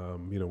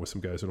 you know, with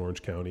some guys in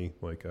Orange County,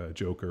 like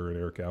Joker and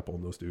Eric Apple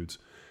and those dudes.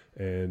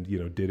 And, you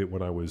know, did it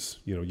when I was,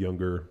 you know,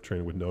 younger,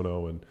 training with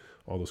Nono and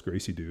all those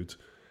Gracie dudes.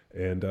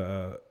 And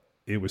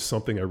it was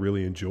something I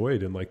really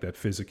enjoyed, and like that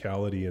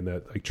physicality and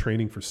that like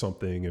training for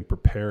something and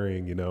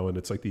preparing, you know, and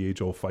it's like the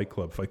age old Fight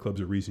Club. Fight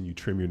Club's a reason you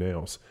trim your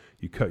nails,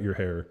 you cut your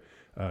hair,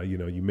 you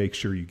know, you make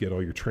sure you get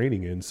all your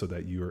training in so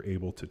that you are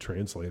able to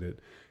translate it.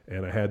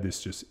 And I had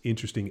this just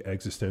interesting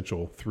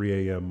existential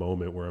 3 a.m.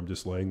 moment where I'm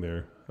just laying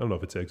there. I don't know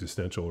if it's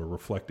existential or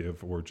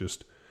reflective or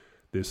just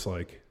this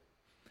like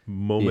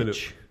moment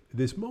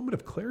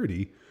of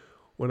clarity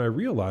when I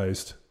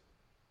realized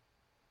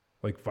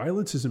like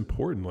violence is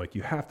important. Like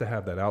you have to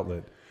have that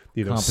outlet.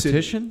 You know,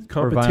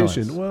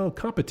 competition. Well,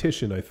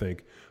 competition, I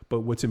think.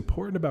 But what's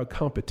important about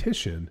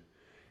competition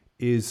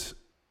is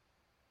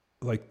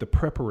like the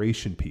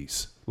preparation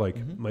piece. Like,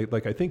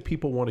 like I think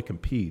people want to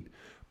compete,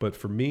 but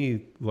for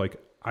me,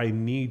 like I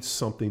need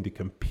something to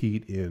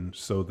compete in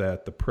so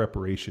that the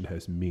preparation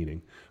has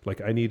meaning.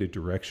 Like I need a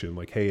direction.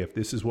 Like, hey, if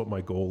this is what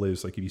my goal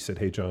is, like if you said,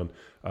 hey, John,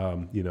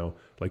 you know,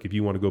 like if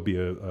you want to go be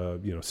a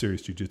you know,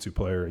 serious jiu-jitsu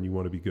player and you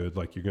want to be good,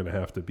 like you're going to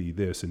have to be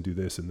this and do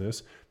this and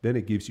this, then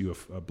it gives you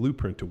a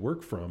blueprint to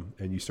work from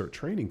and you start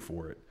training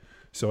for it.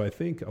 So I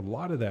think a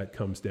lot of that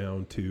comes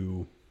down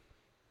to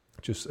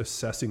just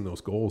assessing those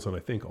goals. And I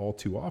think all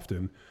too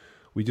often,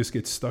 we just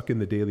get stuck in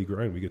the daily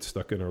grind. We get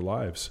stuck in our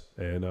lives.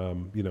 And,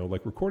 you know,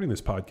 like recording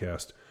this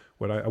podcast,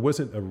 I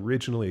wasn't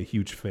originally a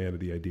huge fan of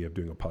the idea of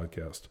doing a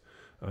podcast,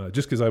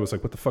 just because I was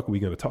like, what the fuck are we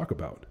going to talk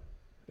about?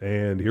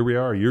 And here we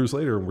are years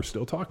later, and we're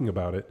still talking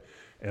about it.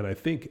 And I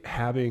think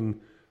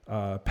having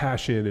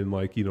passion and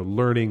like, you know,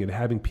 learning and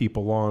having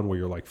people on where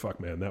you're like, fuck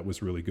man, that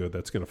was really good.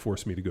 That's going to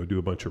force me to go do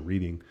a bunch of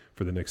reading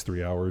for the next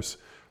 3 hours.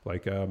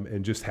 Like,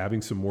 and just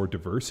having some more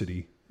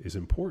diversity is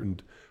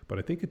important. But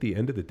I think at the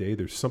end of the day,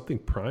 there's something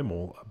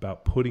primal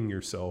about putting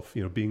yourself,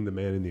 you know, being the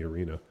man in the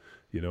arena,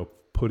 you know,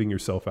 putting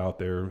yourself out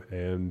there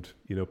and,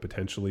 you know,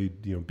 potentially,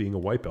 you know, being a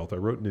white belt. I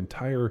wrote an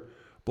entire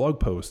blog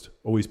post,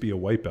 always be a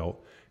white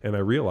belt. And I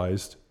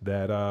realized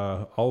that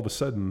all of a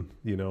sudden,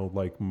 you know,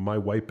 like my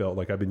white belt,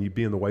 like I've been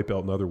being the white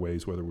belt in other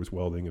ways, whether it was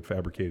welding and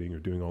fabricating or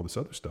doing all this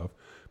other stuff.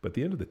 But at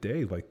the end of the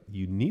day, like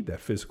you need that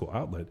physical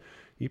outlet.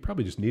 You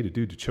probably just need a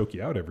dude to choke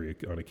you out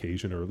on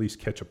occasion, or at least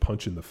catch a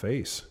punch in the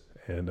face.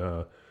 And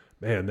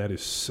man, that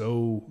is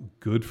so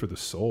good for the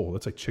soul.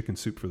 That's like chicken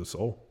soup for the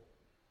soul.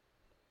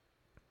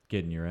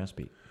 Getting your ass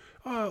beat.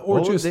 Or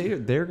well, just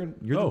they're gonna,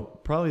 you're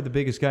probably the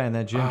biggest guy in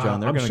that gym,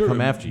 John. They're going to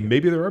come after you.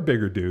 Maybe there are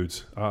bigger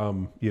dudes,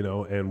 you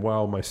know. And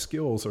while my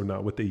skills are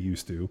not what they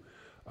used to,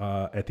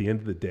 at the end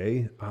of the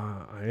day,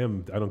 I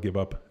don't give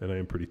up, and I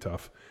am pretty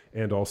tough.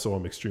 And also,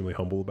 I'm extremely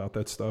humble about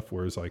that stuff.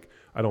 Whereas, like,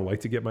 I don't like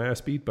to get my ass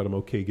beat, but I'm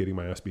okay getting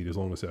my ass beat as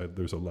long as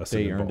there's a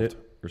lesson involved. They earned it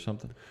or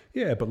something.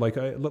 Yeah, but like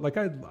I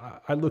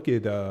look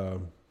at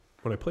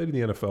when I played in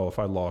the NFL, if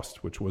I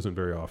lost, which wasn't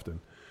very often,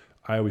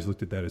 I always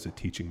looked at that as a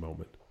teaching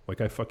moment. Like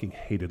I fucking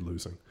hated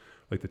losing,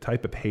 like the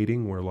type of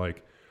hating where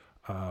like,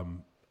 I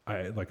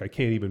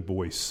can't even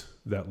voice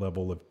that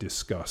level of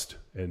disgust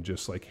and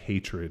just like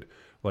hatred,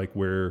 like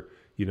where,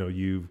 you know,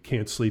 you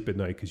can't sleep at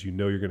night because you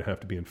know you're going to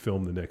have to be in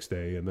film the next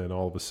day. And then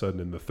all of a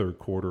sudden in the third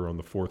quarter on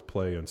the fourth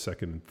play on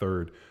second and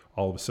third,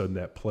 all of a sudden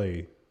that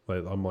play,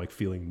 like, I'm like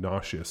feeling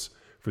nauseous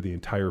for the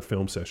entire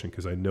film session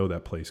because I know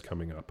that play's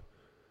coming up.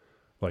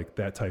 Like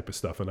that type of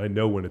stuff. And I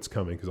know when it's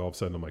coming because all of a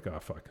sudden I'm like, oh,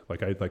 fuck.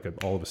 Like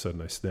all of a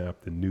sudden I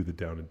snapped and knew the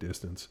down and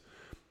distance.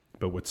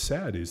 But what's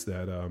sad is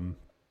that,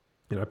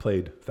 you know, I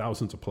played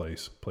thousands of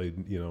plays,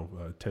 played,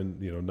 9,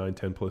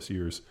 10 plus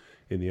years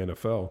in the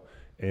NFL.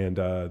 And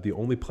the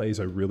only plays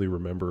I really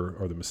remember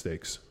are the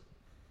mistakes,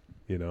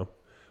 you know,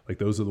 like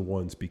those are the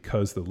ones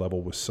because the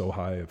level was so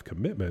high of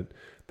commitment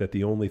that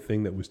the only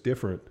thing that was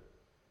different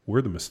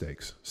were the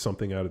mistakes,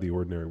 something out of the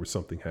ordinary where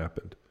something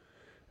happened.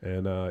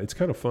 And it's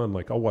kind of fun.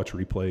 Like I'll watch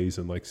replays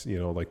and like, you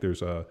know, like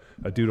there's a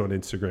dude on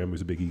Instagram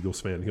who's a big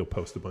Eagles fan. He'll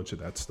post a bunch of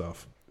that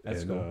stuff.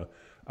 That's cool.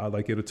 I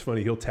like it. It's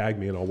funny. He'll tag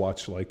me and I'll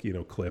watch like, you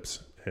know,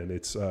 clips and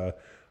it's,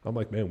 I'm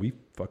like, man, we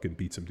fucking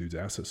beat some dudes'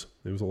 asses.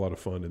 It was a lot of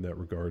fun in that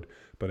regard.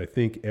 But I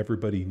think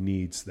everybody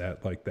needs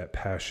that, like that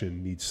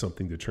passion, needs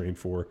something to train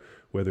for,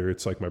 whether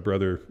it's like my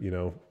brother, you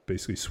know,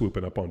 basically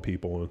swooping up on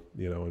people,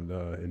 you know,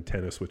 in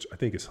tennis, which I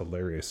think is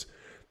hilarious.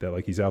 That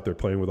like he's out there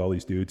playing with all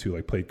these dudes who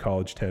like played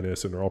college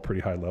tennis and they're all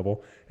pretty high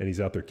level, and he's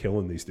out there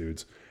killing these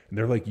dudes. And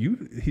they're like,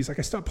 he's like,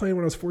 I stopped playing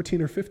when I was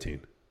 14 or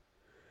 15.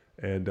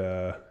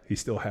 And he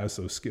still has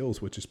those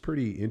skills, which is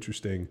pretty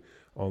interesting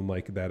on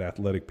like that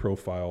athletic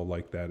profile,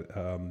 like that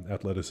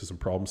athleticism,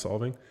 problem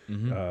solving.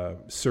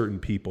 Mm-hmm. Certain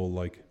people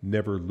like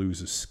never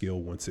lose a skill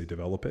once they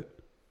develop it,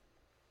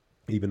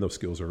 even though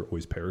skills are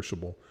always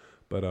perishable.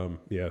 But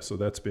yeah, so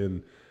that's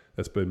been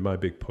my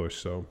big push.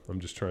 So I'm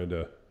just trying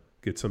to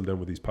get some done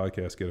with these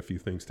podcasts, get a few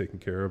things taken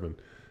care of, and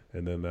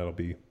then that'll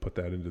be put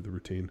that into the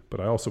routine. But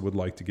I also would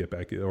like to get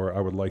back, or I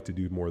would like to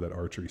do more of that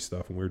archery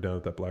stuff. And we were down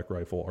at that Black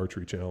Rifle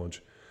Archery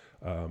Challenge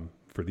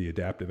for the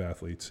adaptive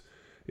athletes.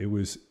 It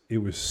was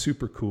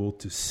super cool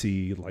to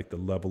see like the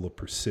level of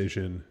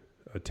precision,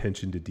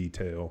 attention to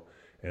detail,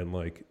 and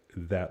like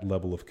that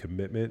level of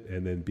commitment,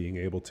 and then being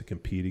able to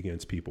compete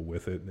against people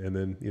with it. And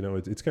then, you know,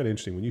 it's kind of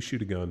interesting when you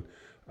shoot a gun.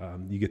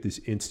 You get this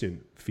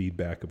instant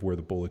feedback of where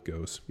the bullet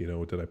goes. You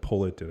know, did I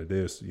pull it? Did I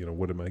this? You know,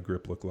 what did my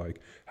grip look like?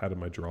 How did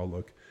my draw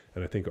look?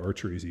 And I think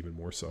archery is even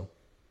more so.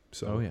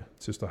 So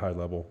it's just a high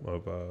level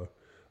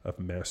of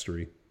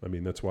mastery. I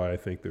mean, that's why I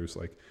think there's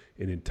like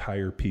an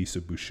entire piece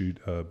of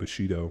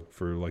Bushido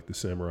for like the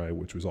samurai,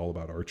 which was all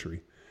about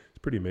archery. It's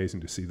pretty amazing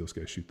to see those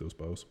guys shoot those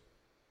bows.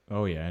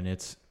 Oh yeah, and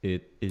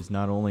it is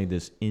not only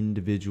this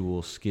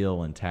individual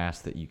skill and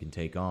task that you can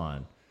take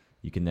on.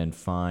 You can then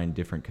find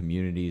different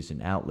communities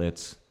and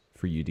outlets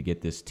for you to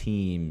get this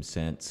team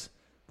sense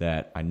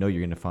that I know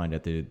you're going to find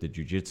at the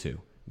jiu-jitsu.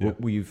 Yeah.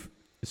 We've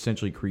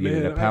essentially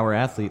created a power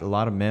athlete a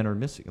lot of men are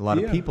missing. A lot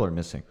of people are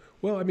missing.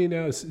 Well, I mean,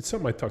 it's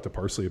something I talked to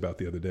Parsley about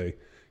the other day.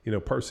 You know,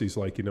 Parsley's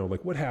like, you know,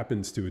 like what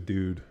happens to a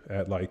dude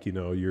at like, you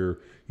know,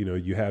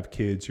 you have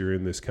kids, you're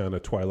in this kind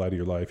of twilight of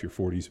your life, your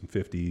 40s and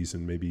 50s,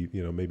 and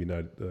maybe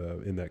not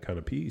in that kind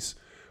of piece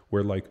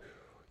where like,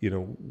 you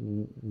know,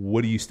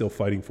 what are you still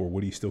fighting for?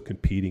 What are you still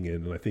competing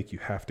in? And I think you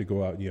have to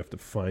go out and you have to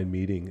find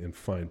meaning and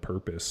find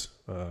purpose,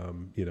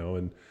 you know,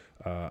 and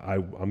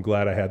I'm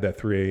glad I had that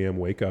 3 a.m.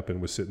 wake up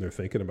and was sitting there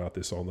thinking about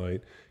this all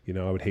night. You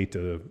know, I would hate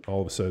to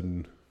all of a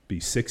sudden be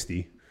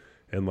 60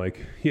 and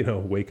like, you know,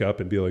 wake up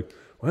and be like,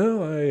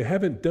 well, I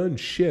haven't done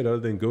shit other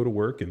than go to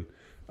work. And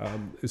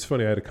it's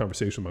funny, I had a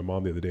conversation with my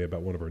mom the other day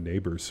about one of our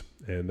neighbors.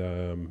 And,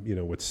 you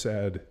know, what's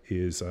sad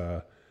is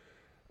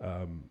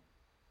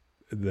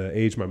the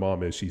age my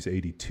mom is, she's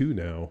 82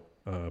 now.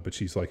 but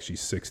she's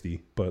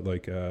 60. But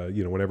like,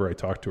 whenever I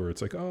talk to her,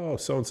 it's like, oh,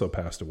 so-and-so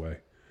passed away.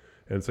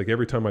 And it's like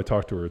every time I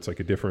talk to her, it's like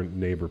a different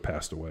neighbor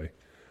passed away.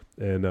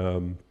 And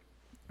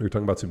we were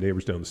talking about some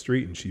neighbors down the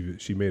street, and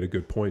she made a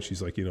good point.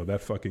 She's like,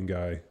 that fucking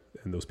guy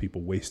and those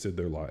people wasted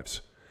their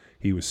lives.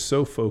 He was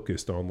so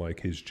focused on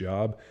like his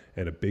job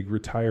and a big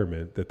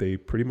retirement that they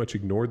pretty much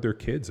ignored their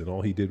kids, and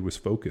all he did was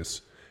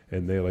focus.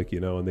 And they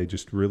and they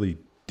just really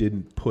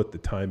didn't put the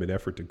time and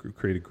effort to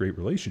create a great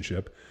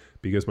relationship,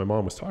 because my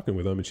mom was talking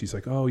with them, and she's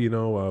like, oh, we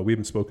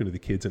haven't spoken to the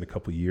kids in a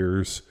couple of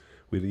years.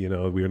 We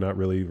are not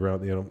really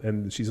around,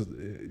 and she's,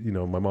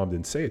 my mom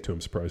didn't say it to him,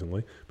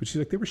 surprisingly, but she's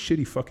like, they were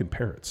shitty fucking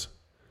parents.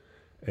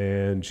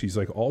 And she's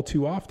like, all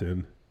too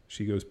often,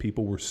 she goes,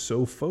 people were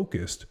so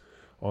focused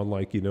on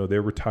like,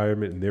 their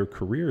retirement and their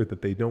career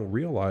that they don't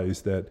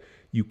realize that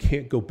you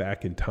can't go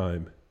back in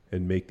time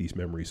and make these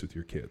memories with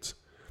your kids.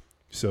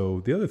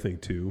 So the other thing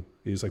too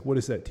is like, what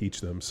does that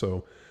teach them?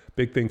 So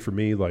big thing for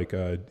me, like,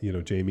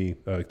 Jamie,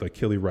 like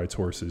Killy rides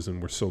horses,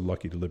 and we're so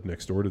lucky to live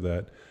next door to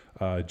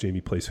that. Jamie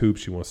plays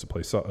hoops. She wants to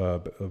play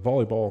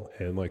volleyball,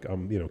 and like,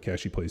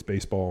 Cassie plays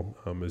baseball,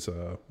 as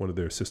one of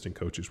their assistant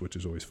coaches, which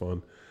is always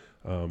fun.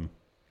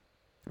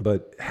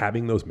 But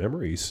having those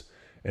memories,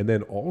 and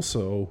then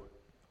also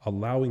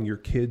allowing your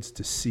kids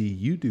to see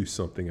you do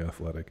something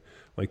athletic.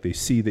 Like they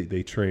see that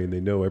they train,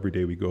 they know every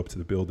day we go up to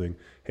the building,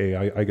 hey,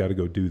 I got to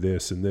go do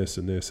this and this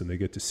and this. And they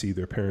get to see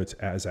their parents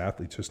as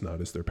athletes, just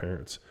not as their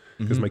parents.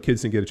 Because my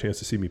kids didn't get a chance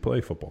to see me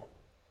play football.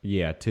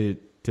 Yeah. To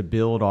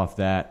build off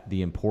that,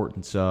 the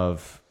importance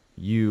of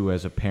you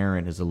as a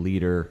parent, as a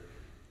leader,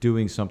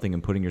 doing something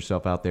and putting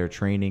yourself out there,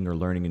 training or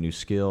learning a new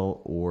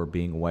skill or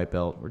being a white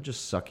belt or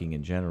just sucking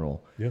in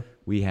general. Yeah.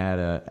 We had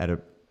at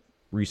a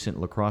recent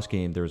lacrosse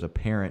game, there was a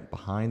parent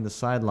behind the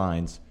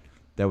sidelines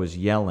that was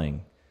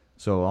yelling.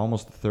 So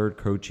almost a third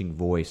coaching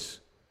voice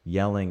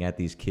yelling at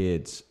these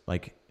kids,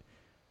 like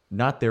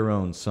not their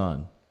own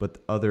son, but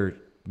other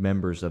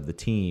members of the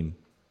team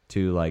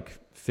to like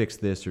fix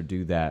this or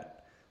do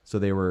that. So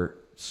they were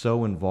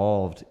so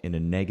involved in a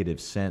negative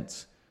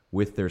sense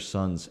with their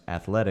son's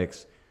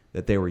athletics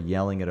that they were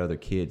yelling at other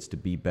kids to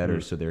be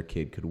better so their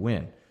kid could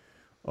win.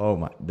 Oh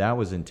my, that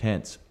was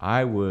intense.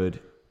 I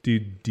would... Do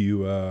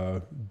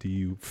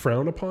you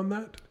frown upon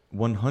that?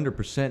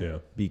 100%. Yeah.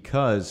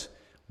 Because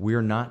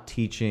we're not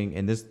teaching,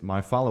 and this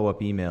my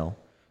follow-up email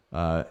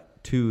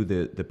to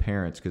the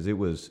parents, because it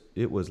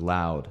was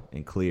loud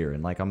and clear,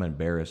 and like I'm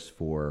embarrassed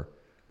for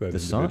that the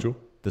individual?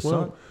 son. The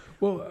son.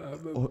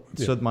 Well,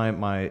 So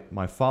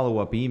my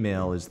follow-up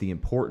email is the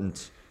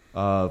importance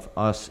of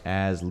us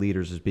as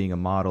leaders as being a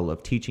model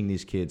of teaching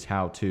these kids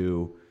how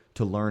to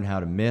learn how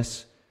to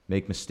miss,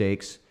 make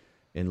mistakes,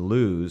 and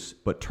lose,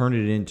 but turn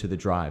it into the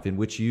drive in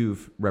which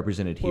you've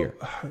represented here.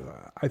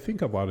 I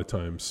think a lot of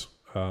times,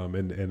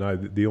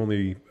 the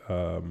only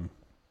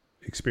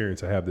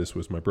experience I have this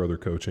was my brother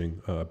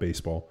coaching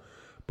baseball,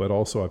 but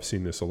also I've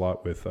seen this a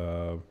lot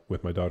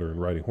with my daughter in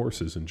riding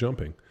horses and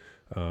jumping.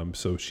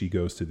 So she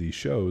goes to these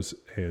shows,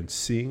 and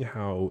seeing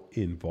how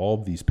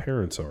involved these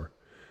parents are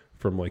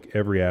from like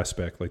every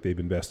aspect, like they've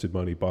invested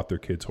money, bought their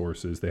kids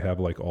horses, they have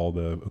like all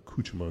the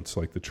accoutrements,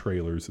 like the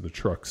trailers and the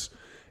trucks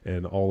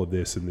and all of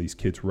this, and these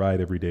kids ride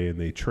every day and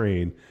they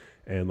train,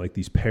 and like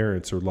these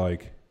parents are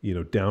like,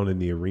 down in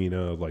the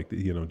arena, like,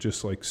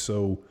 just like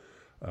so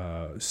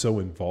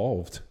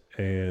involved.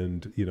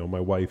 And, my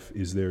wife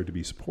is there to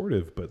be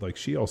supportive, but like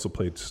she also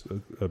played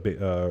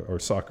or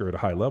soccer at a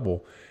high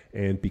level.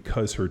 And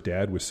because her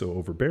dad was so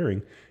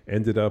overbearing,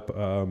 ended up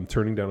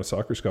turning down a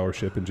soccer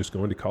scholarship and just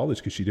going to college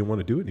because she didn't want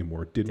to do it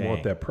anymore, didn't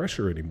want that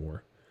pressure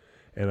anymore.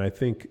 And I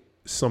think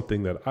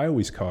something that I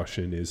always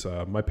caution is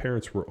my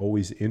parents were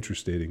always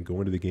interested in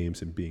going to the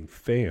games and being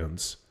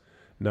fans,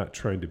 not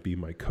trying to be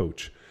my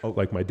coach.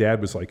 Like my dad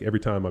was like, every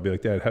time I'd be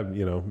like, Dad,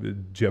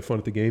 did you have fun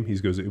at the game? He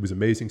goes, it was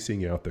amazing seeing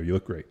you out there. You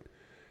look great.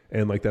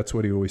 And like, that's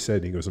what he always said.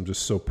 And he goes, I'm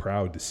just so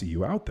proud to see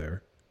you out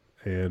there.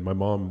 And my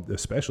mom,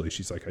 especially,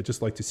 she's like, I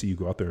just like to see you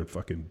go out there and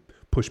fucking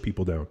push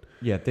people down.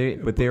 Yeah,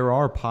 but there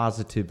are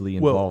positively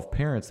involved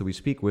parents that we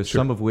speak with,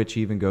 some of which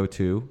even go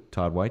to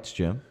Todd White's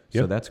gym.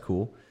 So that's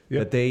cool.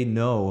 That they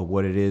know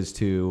what it is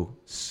to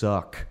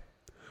suck.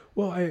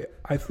 Well,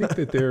 I think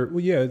that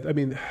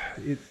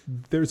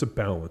there's a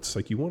balance.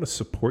 Like, you want to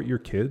support your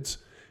kids,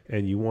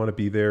 and you want to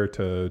be there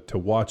to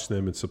watch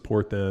them and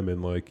support them.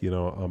 And like,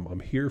 I'm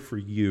here for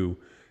you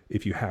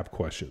if you have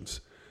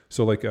questions.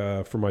 So like,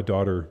 for my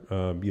daughter,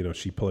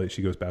 she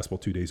goes basketball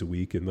 2 days a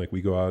week, and like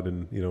we go out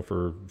and,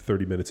 for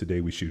 30 minutes a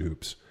day, we shoot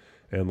hoops.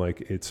 And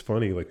like, it's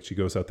funny, like she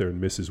goes out there and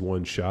misses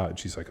one shot, and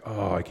she's like,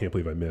 oh, I can't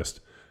believe I missed.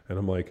 And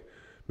I'm like,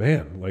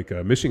 man, like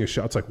missing a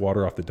shot's like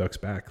water off the duck's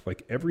back.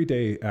 Like every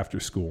day after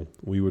school,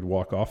 we would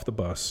walk off the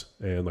bus,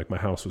 and like my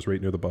house was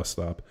right near the bus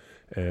stop,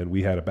 and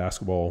we had a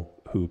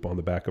basketball hoop on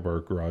the back of our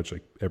garage,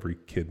 like every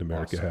kid in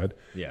America had.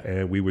 Yeah.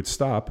 And we would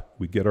stop,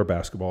 we'd get our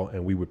basketball,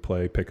 and we would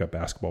pick up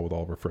basketball with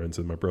all of our friends,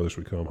 and my brothers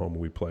would come home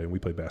and we'd play, and we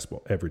played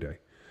basketball every day.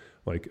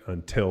 Like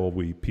until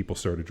people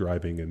started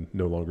driving and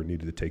no longer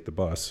needed to take the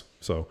bus.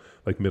 So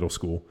like middle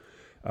school.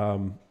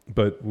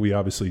 But we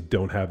obviously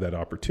don't have that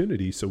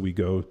opportunity, so we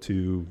go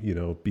to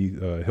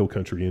Hill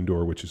Country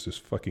Indoor, which is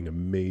just fucking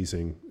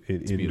amazing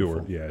indoor.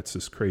 Beautiful. Yeah, it's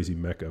this crazy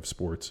mecca of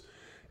sports.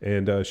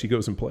 And she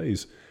goes and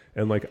plays,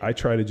 and like I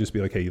try to just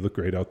be like, hey, you look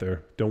great out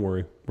there. Don't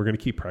worry, we're gonna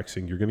keep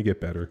practicing. You're gonna get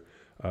better.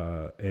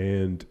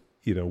 And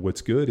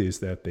what's good is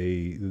that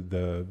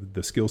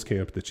the skills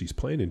camp that she's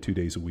playing in 2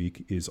 days a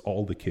week is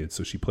all the kids,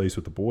 so she plays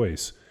with the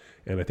boys,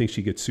 and I think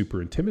she gets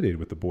super intimidated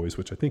with the boys,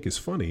 which I think is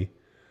funny.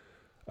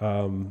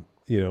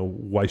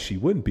 Why she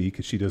wouldn't be,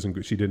 because she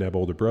didn't have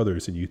older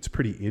brothers, and it's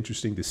pretty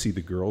interesting to see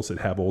the girls that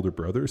have older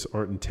brothers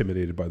aren't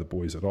intimidated by the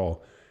boys at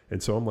all.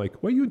 And so I'm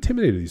like, why are you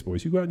intimidated of these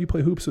boys? You go out and you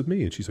play hoops with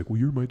me. And she's like, well,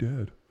 you're my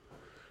dad.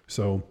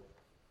 So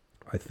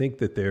I think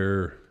that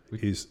it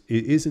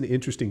is an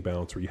interesting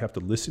balance where you have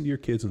to listen to your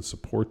kids and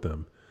support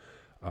them.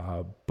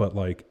 But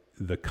like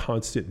the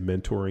constant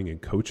mentoring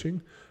and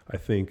coaching, I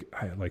think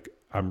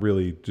I'm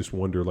really just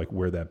wonder like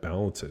where that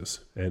balance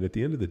is. And at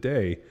the end of the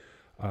day,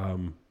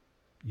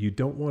 you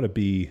don't want to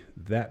be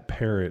that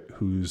parent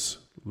who's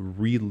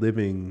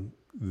reliving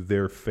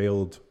their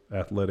failed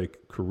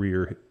athletic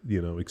career,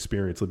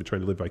 experience,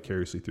 trying to live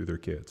vicariously through their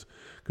kids.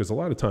 Because a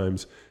lot of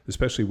times,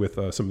 especially with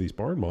some of these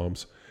barn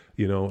moms,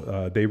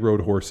 they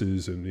rode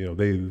horses,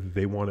 and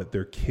they wanted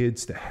their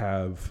kids to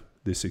have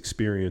this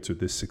experience or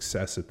this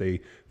success that they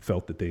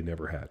felt that they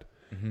never had.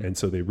 Mm-hmm. And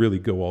so they really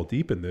go all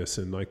deep in this.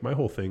 And like my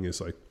whole thing is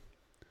like,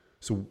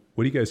 so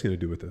what are you guys going to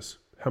do with this?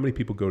 How many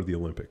people go to the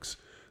Olympics?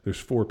 There's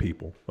 4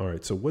 people. All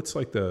right. So what's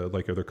like are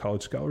there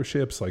college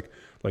scholarships? Like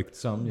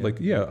some,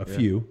 yeah. A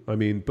few. I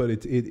mean, but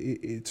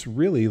it's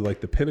really like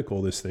the pinnacle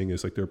of this thing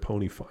is like their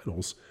pony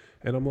finals.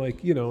 And I'm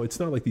like, it's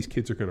not like these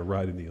kids are going to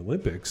ride in the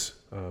Olympics.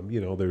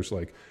 There's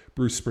like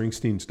Bruce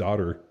Springsteen's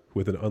daughter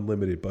with an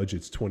unlimited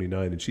budget's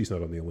 29, and she's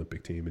not on the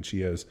Olympic team, and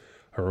she has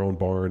her own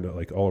barn,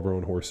 like all of her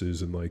own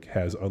horses, and like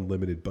has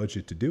unlimited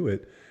budget to do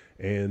it.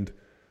 And,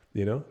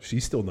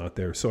 she's still not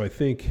there. So I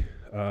think,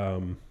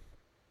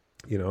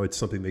 it's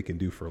something they can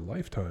do for a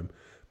lifetime.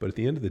 But at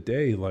the end of the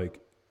day,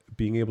 like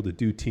being able to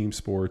do team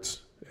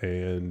sports,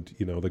 and,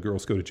 the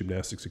girls go to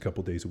gymnastics a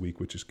couple days a week,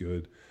 which is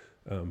good.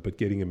 But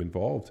getting them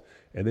involved,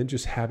 and then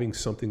just having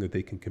something that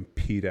they can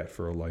compete at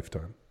for a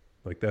lifetime.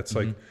 Like that's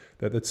like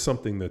that's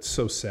something that's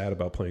so sad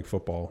about playing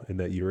football, and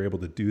that you're able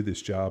to do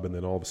this job, and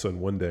then all of a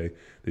sudden one day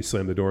they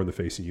slam the door in the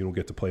face and you don't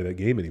get to play that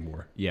game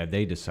anymore. Yeah,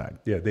 they decide.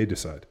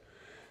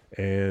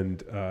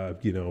 And, a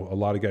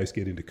lot of guys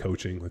get into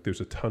coaching. Like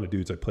there's a ton of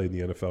dudes I played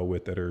in the NFL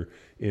with that are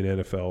in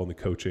NFL and the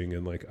coaching,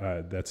 and like,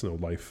 that's no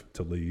life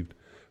to lead.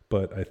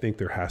 But I think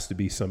there has to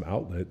be some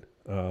outlet.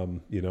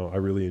 I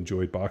really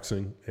enjoyed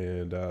boxing,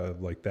 and,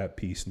 like that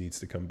piece needs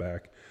to come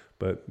back,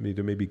 but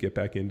maybe get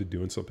back into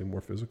doing something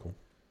more physical.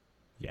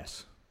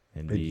 Yes.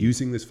 And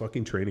using this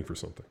fucking training for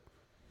something.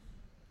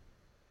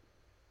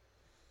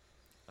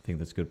 I think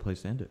that's a good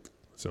place to end it.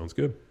 Sounds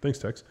good. Thanks,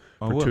 Tex,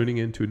 for tuning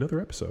in to another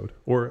episode.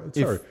 Well,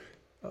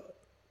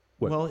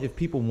 if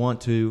people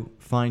want to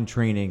find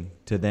training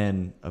to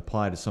then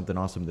apply to something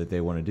awesome that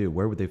they want to do,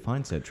 where would they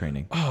find said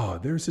training? Oh,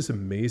 there's this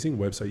amazing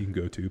website you can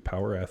go to,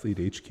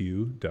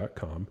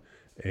 powerathletehq.com.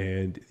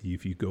 And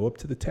if you go up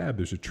to the tab,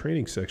 there's a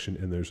training section,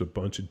 and there's a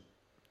bunch of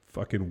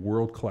fucking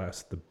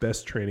world-class, the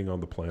best training on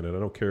the planet. I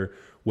don't care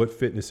what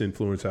fitness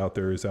influence is out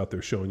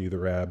there showing you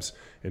their abs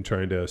and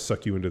trying to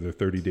suck you into their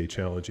 30-day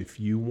challenge. If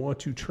you want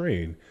to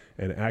train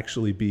and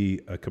actually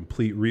be a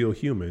complete real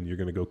human, you're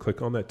going to go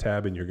click on that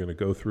tab, and you're going to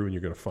go through and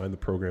you're going to find the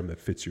program that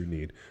fits your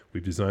need.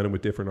 We've designed them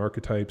with different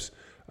archetypes.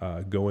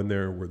 Go in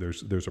there where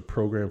there's a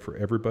program for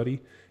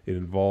everybody. It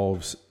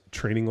involves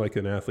training like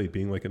an athlete,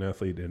 being like an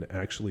athlete, and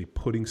actually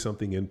putting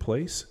something in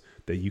place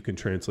that you can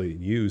translate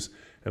and use.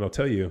 And I'll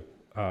tell you,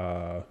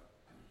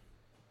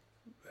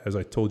 as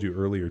I told you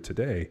earlier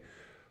today,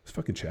 those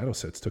fucking shadow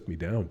sets took me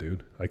down,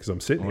 dude. Like, cause I'm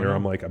sitting here,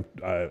 I'm like,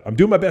 I'm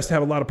doing my best to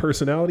have a lot of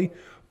personality,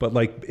 but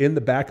like in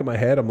the back of my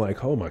head, I'm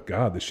like, oh my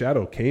God, the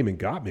shadow came and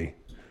got me.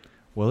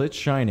 Well, it's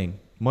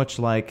shining, much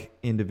like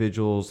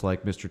individuals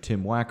like Mr.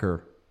 Tim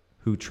Wacker,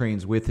 who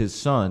trains with his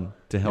son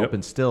to help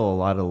instill a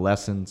lot of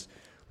lessons,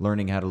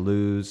 learning how to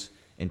lose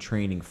and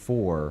training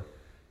for.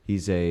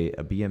 He's a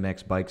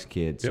BMX bikes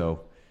kid. Yep.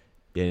 So,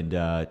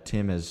 and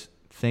Tim has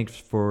thanks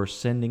for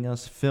sending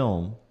us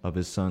film of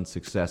his son's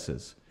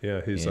successes.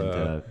 Yeah,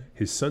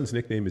 his son's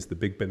nickname is the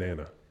Big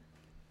Banana.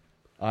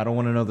 I don't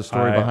want to know the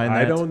story behind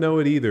that. I don't know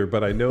it either,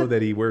 but I know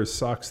that he wears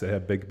socks that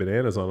have big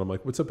bananas on them. I'm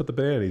like, what's up with the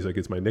banana? He's like,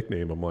 it's my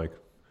nickname. I'm like,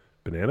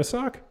 banana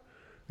sock?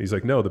 He's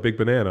like, no, the Big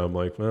Banana. I'm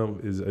like, well,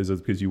 is it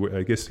because you?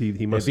 I guess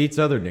he must. It beats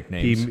other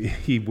nicknames.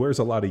 He wears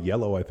a lot of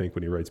yellow, I think,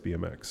 when he rides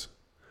BMX.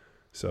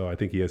 So I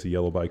think he has a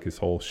yellow bike. His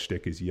whole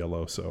shtick is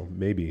yellow. So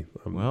maybe.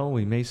 Well,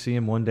 we may see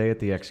him one day at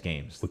the X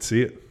Games. Let's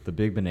see it. The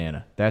Big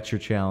Banana. That's your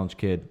challenge,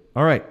 kid.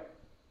 All right.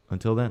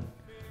 Until then.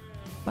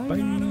 Bye.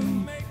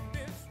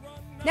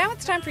 Now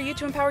it's time for you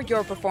to empower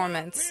your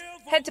performance.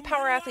 Head to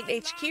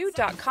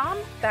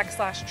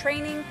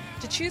powerathletehq.com/training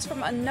to choose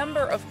from a number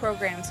of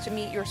programs to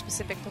meet your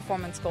specific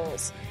performance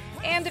goals.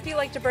 And if you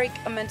like to break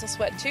a mental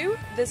sweat too,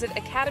 visit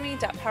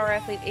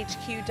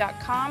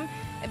academy.powerathletehq.com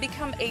and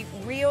become a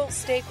real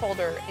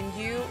stakeholder in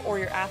you or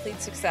your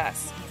athlete's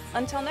success.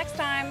 Until next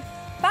time,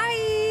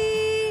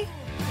 bye!